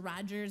Mr.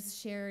 Rogers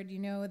shared,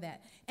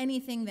 that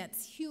anything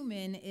that's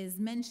human is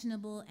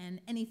mentionable and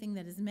anything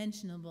that is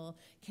mentionable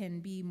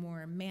can be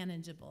more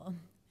manageable.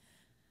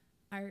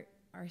 Our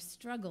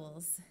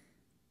struggles,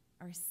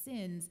 our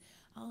sins,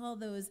 all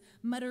those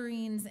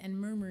mutterings and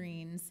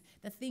murmurings,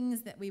 the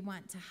things that we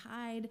want to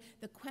hide,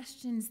 the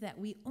questions that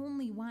we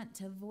only want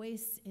to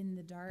voice in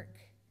the dark.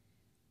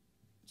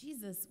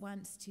 Jesus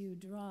wants to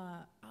draw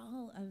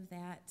all of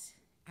that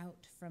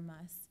out from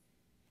us,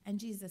 and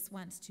Jesus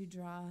wants to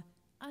draw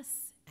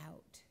us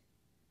out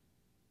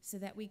so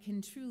that we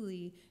can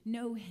truly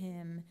know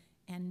him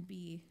and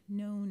be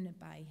known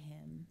by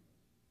him.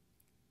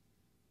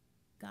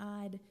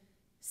 God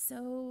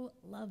so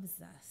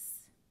loves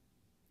us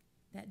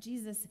that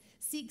Jesus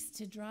seeks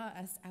to draw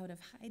us out of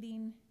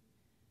hiding,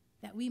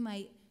 that we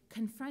might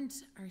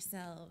confront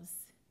ourselves,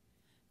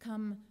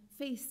 come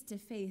face to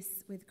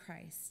face with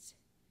Christ,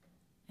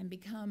 and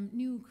become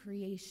new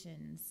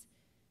creations,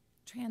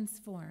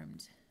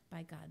 transformed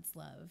by God's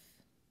love.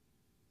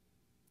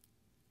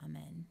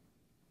 Amen.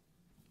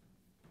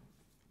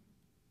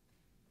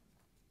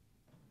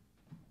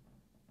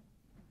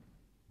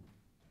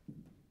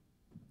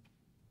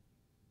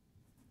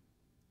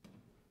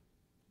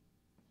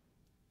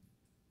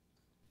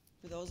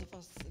 For those of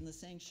us in the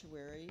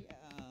sanctuary,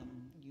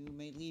 you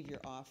may leave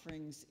your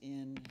offerings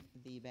in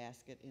the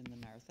basket in the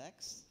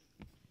narthex.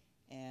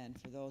 And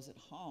for those at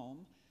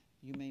home,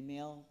 you may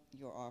mail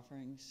your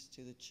offerings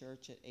to the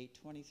church at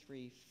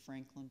 823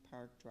 Franklin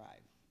Park Drive.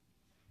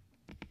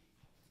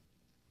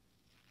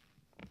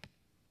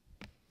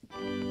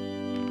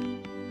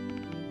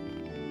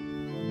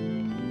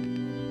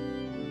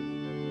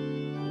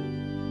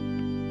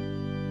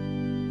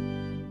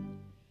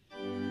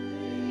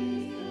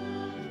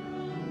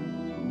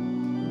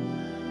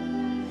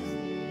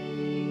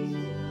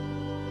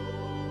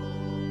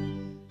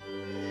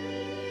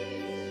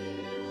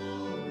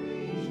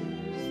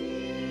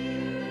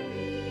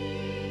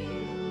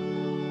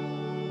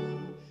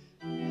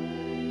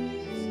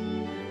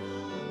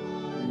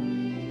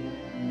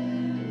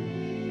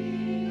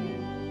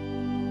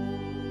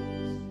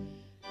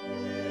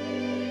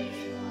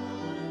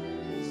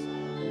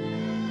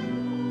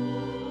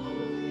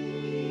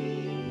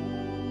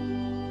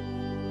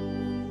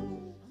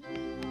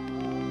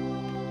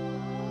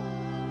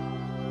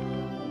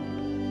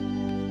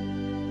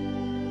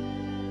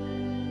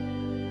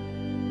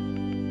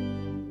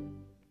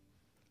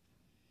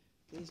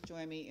 Please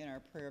join me in our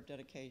prayer of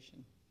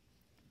dedication.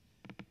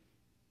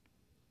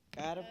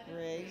 God of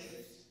grace,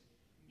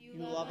 you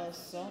love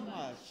us so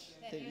much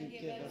that you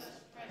give us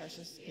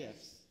precious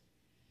gifts.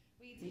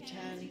 We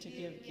tend to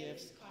give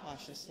gifts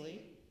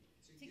cautiously,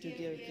 to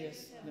give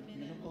gifts of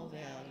minimal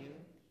value,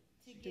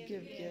 to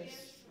give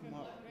gifts from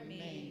what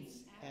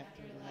remains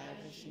after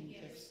lavishing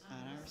gifts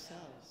on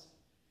ourselves.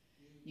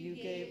 You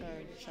gave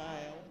our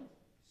child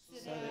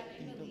so that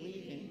in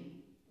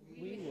believing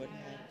we would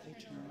have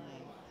eternal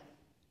life.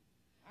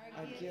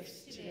 Our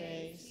gifts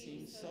today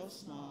seem so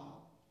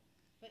small,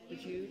 but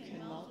you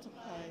can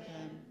multiply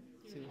them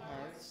through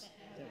hearts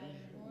that we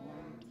have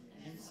warmed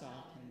and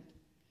softened.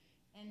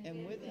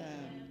 And with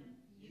them,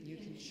 you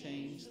can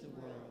change the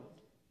world.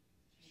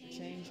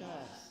 Change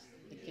us,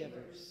 the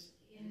givers,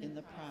 in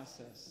the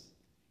process.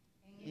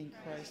 In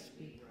Christ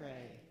we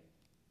pray.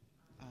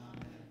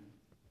 Amen.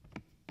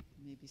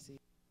 You may be seated.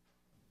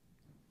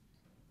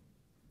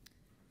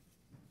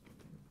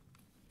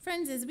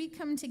 Friends, as we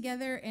come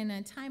together in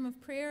a time of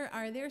prayer,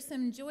 are there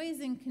some joys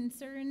and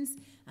concerns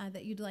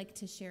that you'd like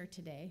to share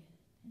today?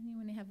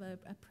 Anyone have a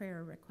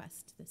prayer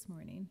request this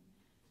morning?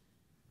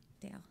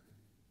 Dale.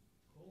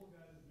 Cole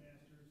got his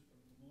master's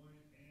from Des Moines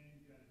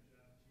and got a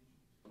job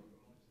teaching. We're all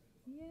excited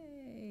about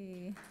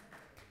Yay.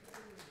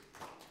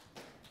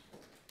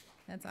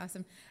 That's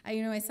awesome.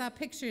 I saw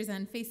pictures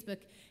on Facebook,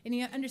 and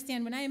you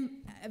understand when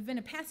I've been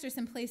a pastor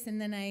someplace and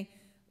then I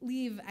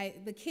leave,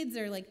 the kids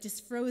are like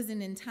just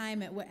frozen in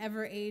time at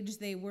whatever age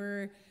they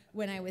were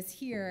when I was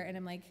here, and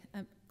I'm like,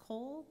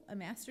 Cole, a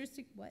master's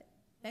degree? What?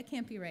 That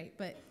can't be right.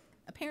 But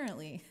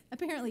apparently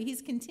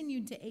he's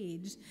continued to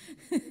age.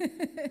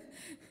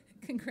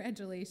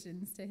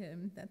 Congratulations to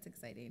him. That's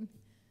exciting.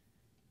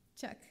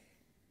 Chuck.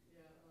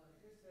 Yeah,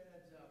 just a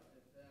heads up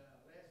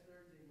that last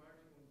Thursday,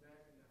 Marcia went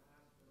back in the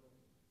hospital.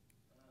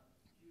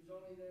 She was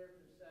only there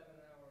for 7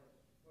 hours.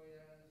 Quite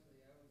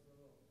honestly, I was a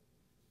little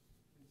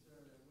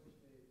concerned. I wish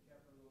they had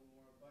kept her a little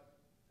more, but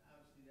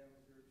obviously that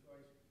was her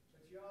choice.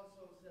 But she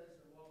also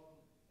says they're welcome,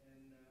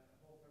 and I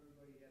hope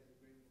everybody has a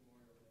great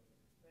Memorial Day.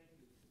 Thank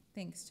you.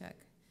 Thanks, Chuck.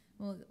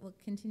 We'll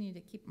continue to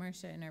keep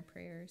Marcia in our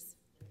prayers.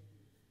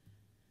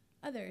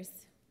 Others.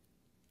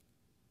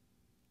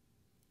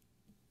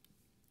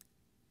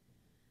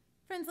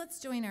 Friends,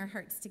 let's join our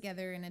hearts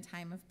together in a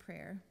time of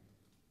prayer.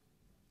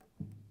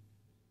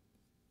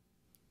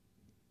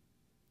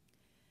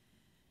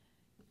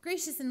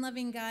 Gracious and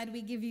loving God,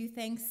 we give you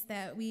thanks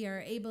that we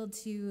are able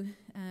to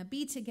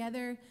be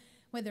together,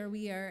 whether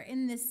we are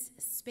in this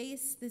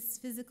space, this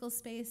physical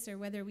space, or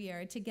whether we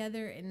are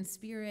together in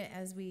spirit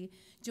as we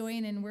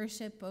join in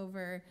worship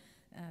over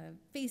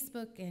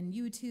Facebook and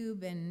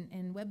YouTube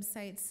and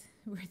websites.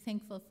 We're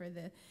thankful for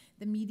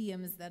the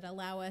mediums that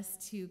allow us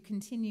to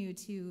continue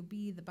to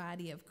be the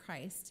body of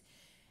Christ.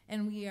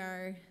 And we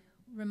are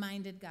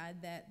reminded,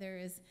 God, that there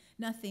is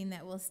nothing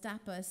that will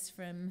stop us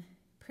from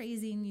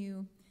praising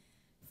you,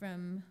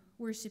 from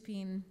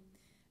worshiping,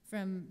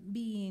 from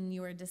being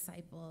your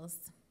disciples.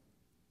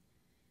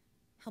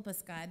 Help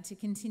us, God, to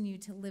continue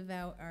to live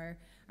out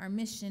our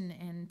mission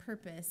and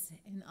purpose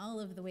in all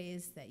of the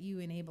ways that you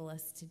enable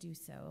us to do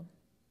so.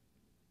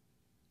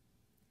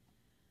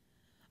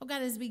 Oh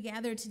God, as we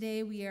gather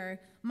today, we are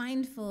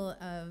mindful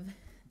of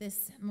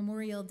this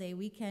Memorial Day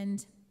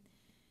weekend,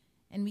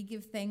 and we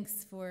give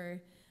thanks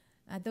for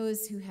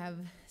those who have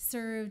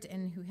served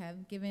and who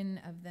have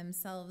given of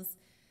themselves,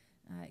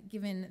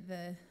 given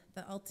the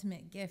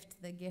ultimate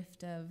gift, the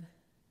gift of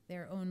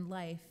their own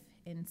life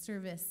in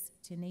service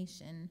to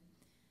nation.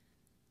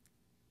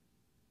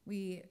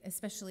 We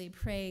especially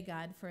pray,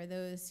 God, for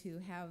those who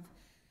have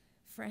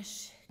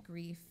fresh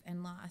grief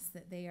and loss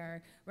that they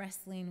are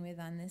wrestling with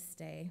on this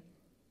day.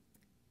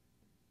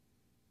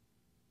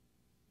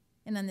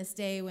 And on this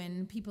day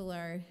when people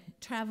are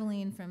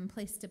traveling from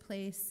place to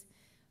place,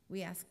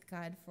 we ask,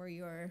 God, for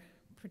your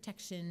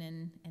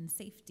protection and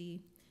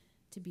safety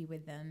to be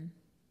with them.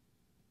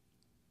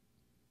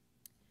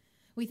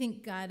 We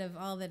thank God of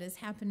all that is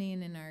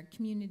happening in our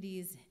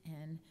communities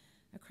and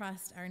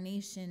across our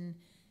nation,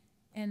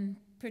 and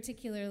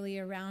particularly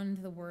around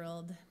the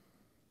world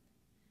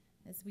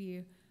as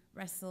we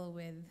wrestle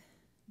with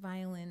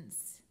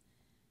violence,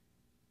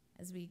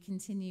 as we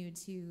continue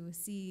to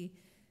see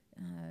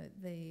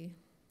the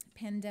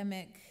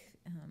pandemic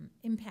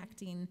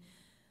impacting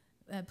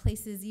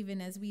places,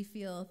 even as we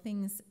feel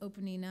things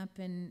opening up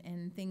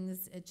and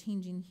things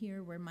changing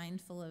here. We're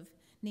mindful of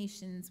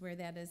nations where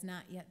that is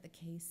not yet the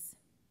case.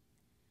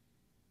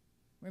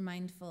 We're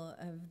mindful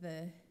of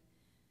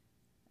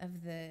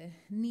the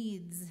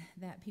needs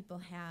that people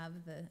have,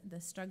 the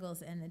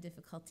struggles and the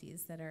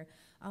difficulties that are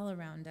all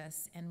around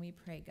us, and we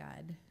pray,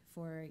 God,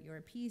 for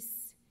your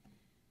peace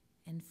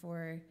and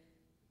for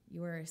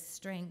your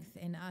strength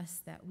in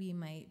us that we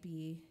might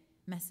be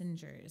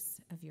messengers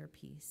of your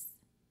peace.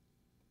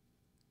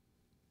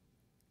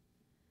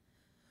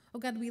 Oh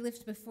God, we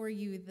lift before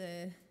you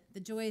the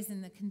joys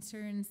and the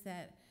concerns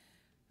that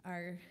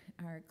are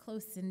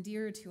close and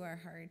dear to our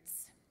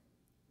hearts.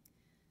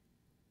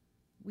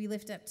 We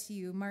lift up to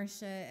you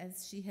Marcia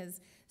as she has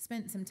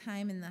spent some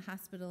time in the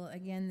hospital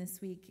again this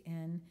week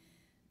and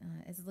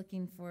is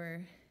looking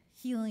for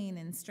healing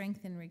and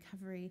strength and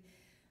recovery.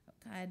 Oh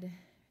God,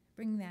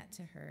 bring that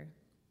to her,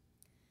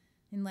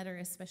 and let her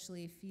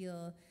especially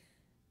feel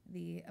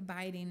the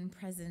abiding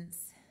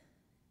presence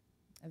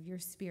of your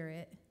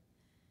Spirit,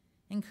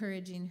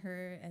 encouraging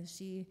her as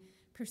she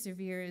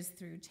perseveres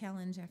through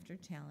challenge after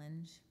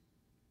challenge.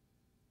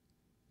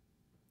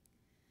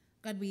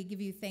 God, we give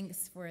you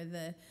thanks for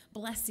the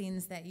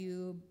blessings that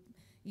you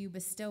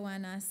bestow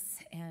on us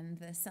and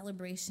the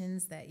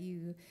celebrations that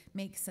you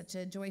make such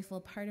a joyful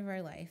part of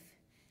our life.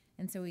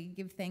 And so we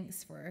give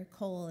thanks for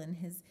Cole and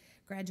his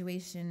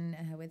graduation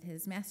with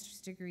his master's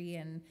degree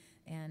and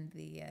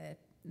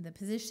the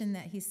position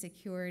that he's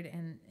secured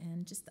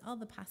and just all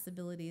the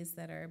possibilities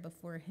that are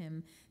before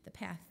him, the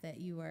path that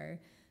you are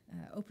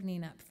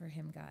opening up for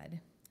him, God.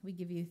 We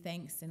give you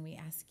thanks and we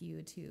ask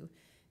you to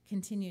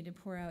continue to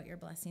pour out your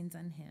blessings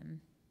on him.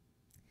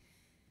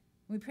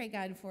 We pray,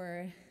 God,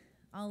 for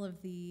all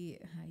of the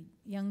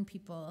young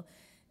people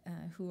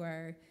who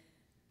are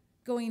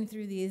going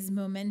through these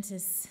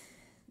momentous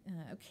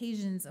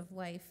occasions of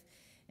life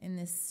in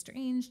this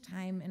strange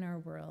time in our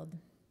world.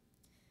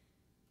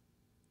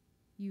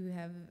 You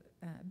have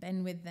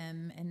been with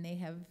them, and they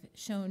have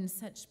shown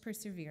such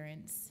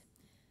perseverance.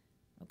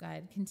 Oh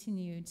God,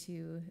 continue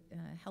to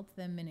help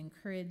them and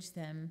encourage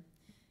them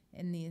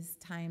in these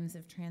times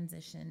of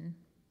transition.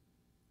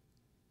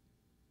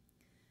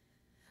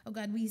 Oh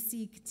God, we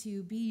seek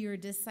to be your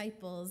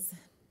disciples,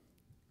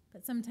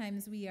 but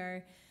sometimes we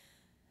are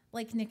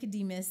like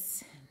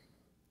Nicodemus,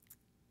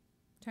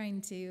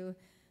 trying to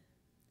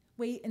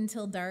wait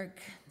until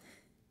dark,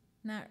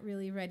 not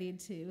really ready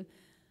to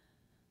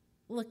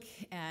look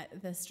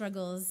at the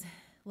struggles,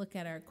 look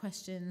at our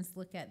questions,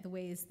 look at the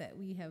ways that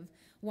we have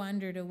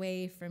wandered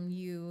away from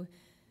you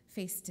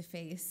face to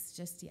face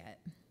just yet.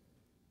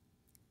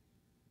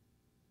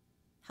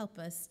 Help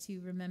us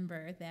to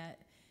remember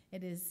that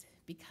it is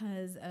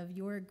because of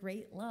your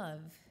great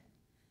love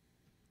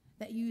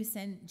that you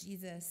sent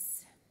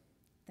Jesus,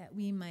 that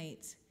we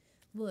might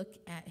look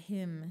at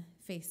him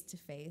face to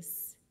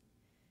face,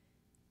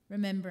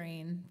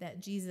 remembering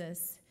that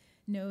Jesus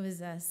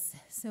knows us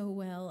so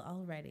well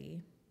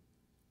already.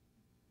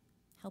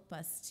 Help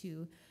us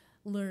to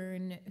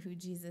learn who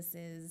Jesus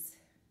is,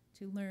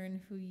 to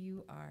learn who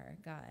you are,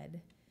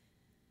 God,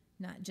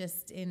 not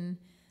just in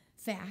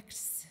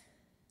facts,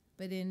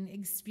 but in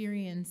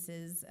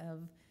experiences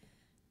of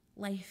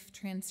life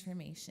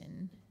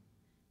transformation,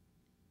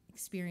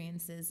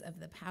 experiences of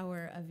the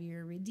power of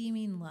your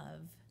redeeming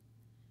love,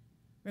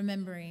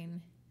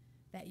 remembering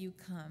that you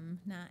come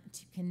not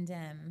to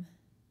condemn,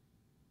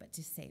 but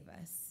to save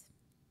us.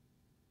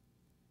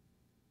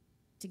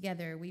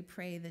 Together we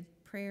pray the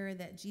prayer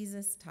that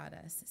Jesus taught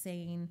us,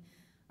 saying,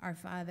 Our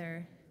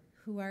Father,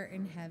 who art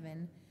in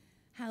heaven,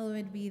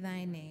 hallowed be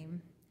thy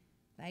name.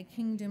 Thy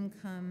kingdom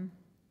come,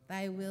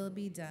 thy will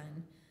be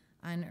done,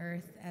 on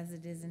earth as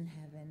it is in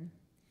heaven.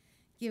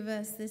 Give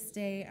us this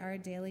day our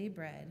daily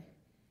bread,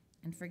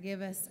 and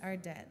forgive us our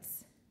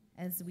debts,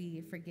 as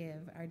we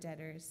forgive our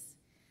debtors.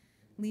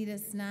 Lead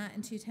us not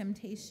into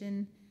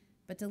temptation,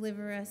 but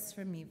deliver us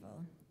from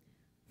evil.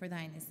 For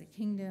thine is the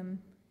kingdom,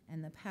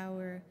 and the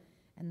power,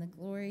 and the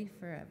glory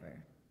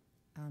forever.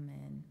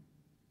 Amen.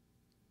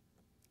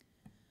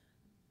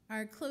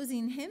 Our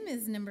closing hymn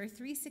is number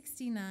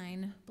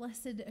 369,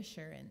 Blessed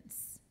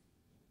Assurance.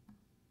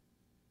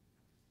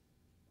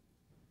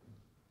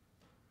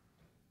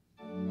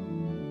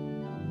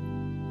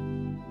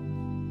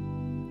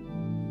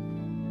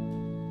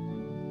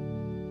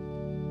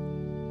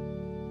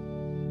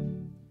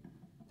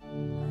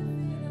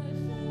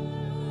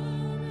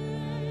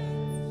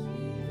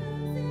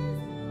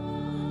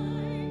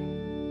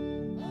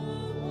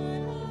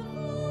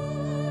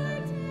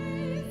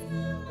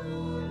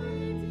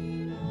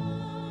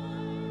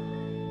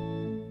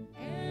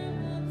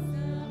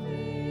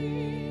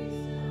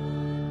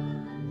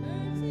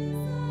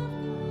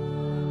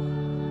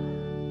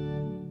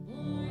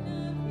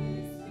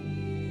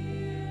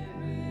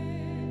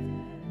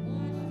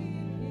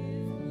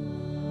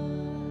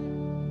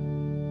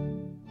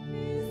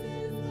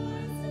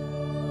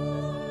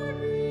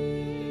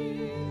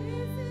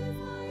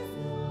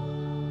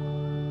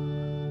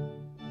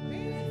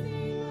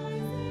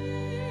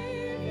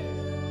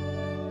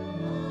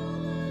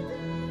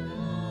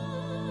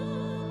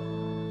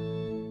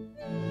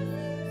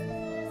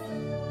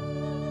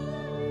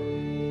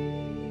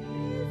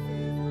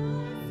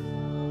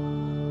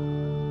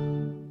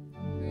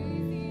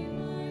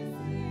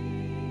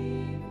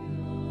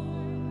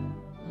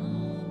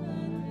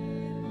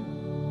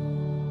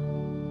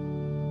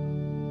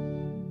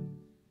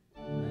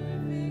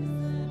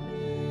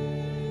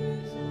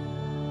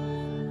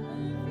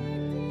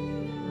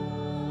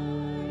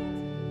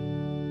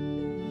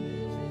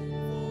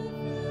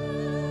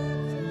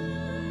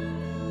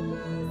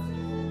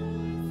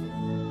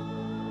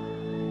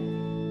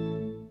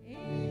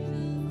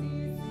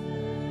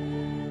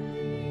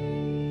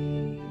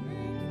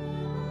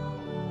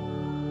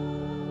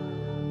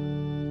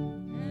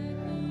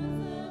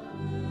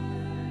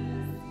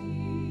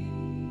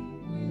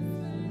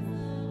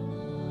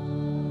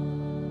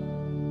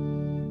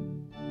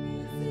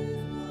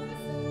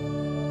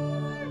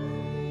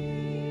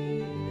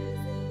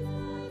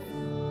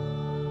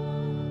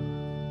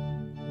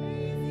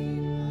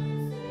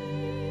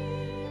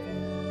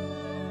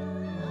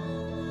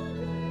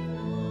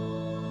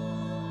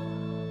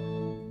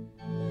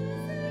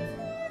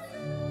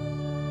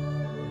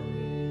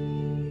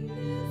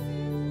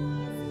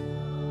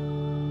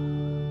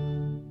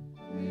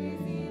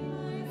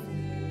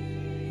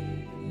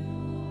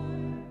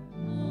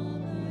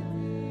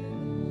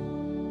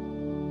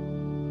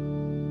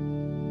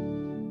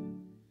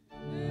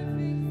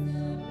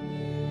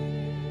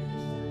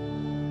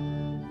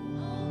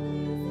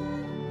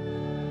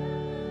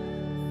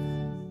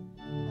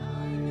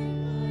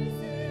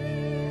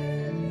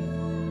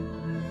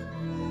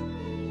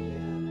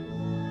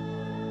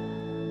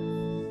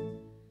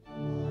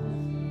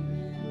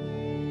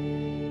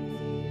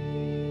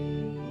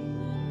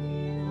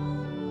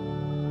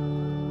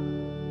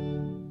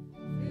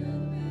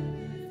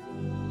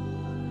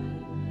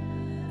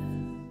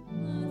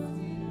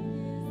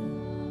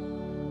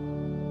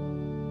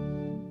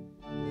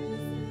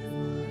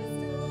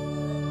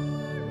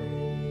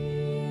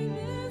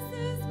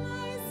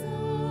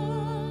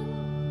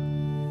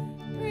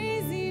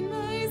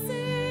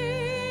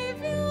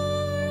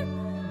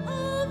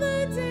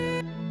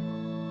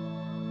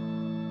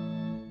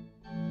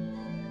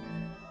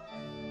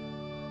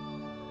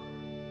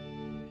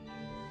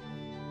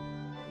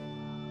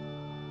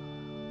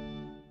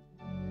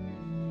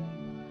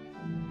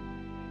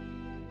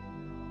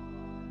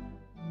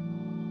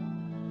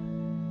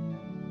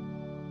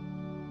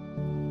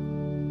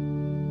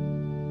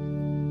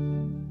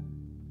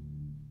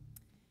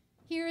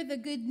 hear the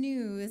good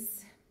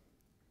news.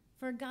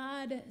 For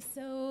God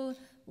so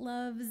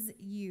loves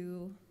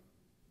you,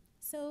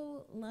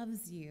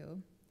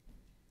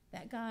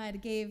 that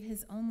God gave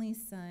his only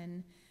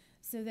Son,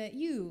 so that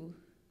you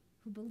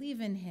who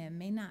believe in him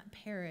may not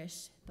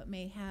perish, but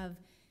may have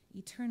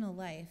eternal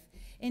life.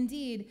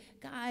 Indeed,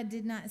 God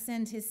did not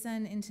send his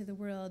Son into the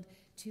world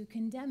to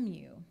condemn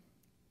you,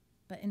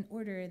 but in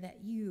order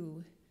that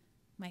you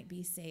might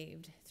be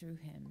saved through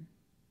him.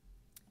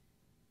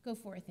 Go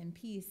forth in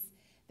peace.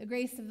 The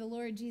grace of the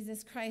Lord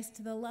Jesus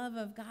Christ, the love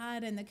of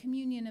God, and the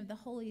communion of the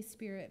Holy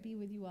Spirit be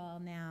with you all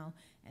now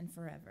and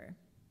forever.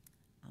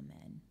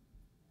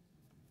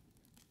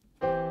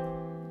 Amen.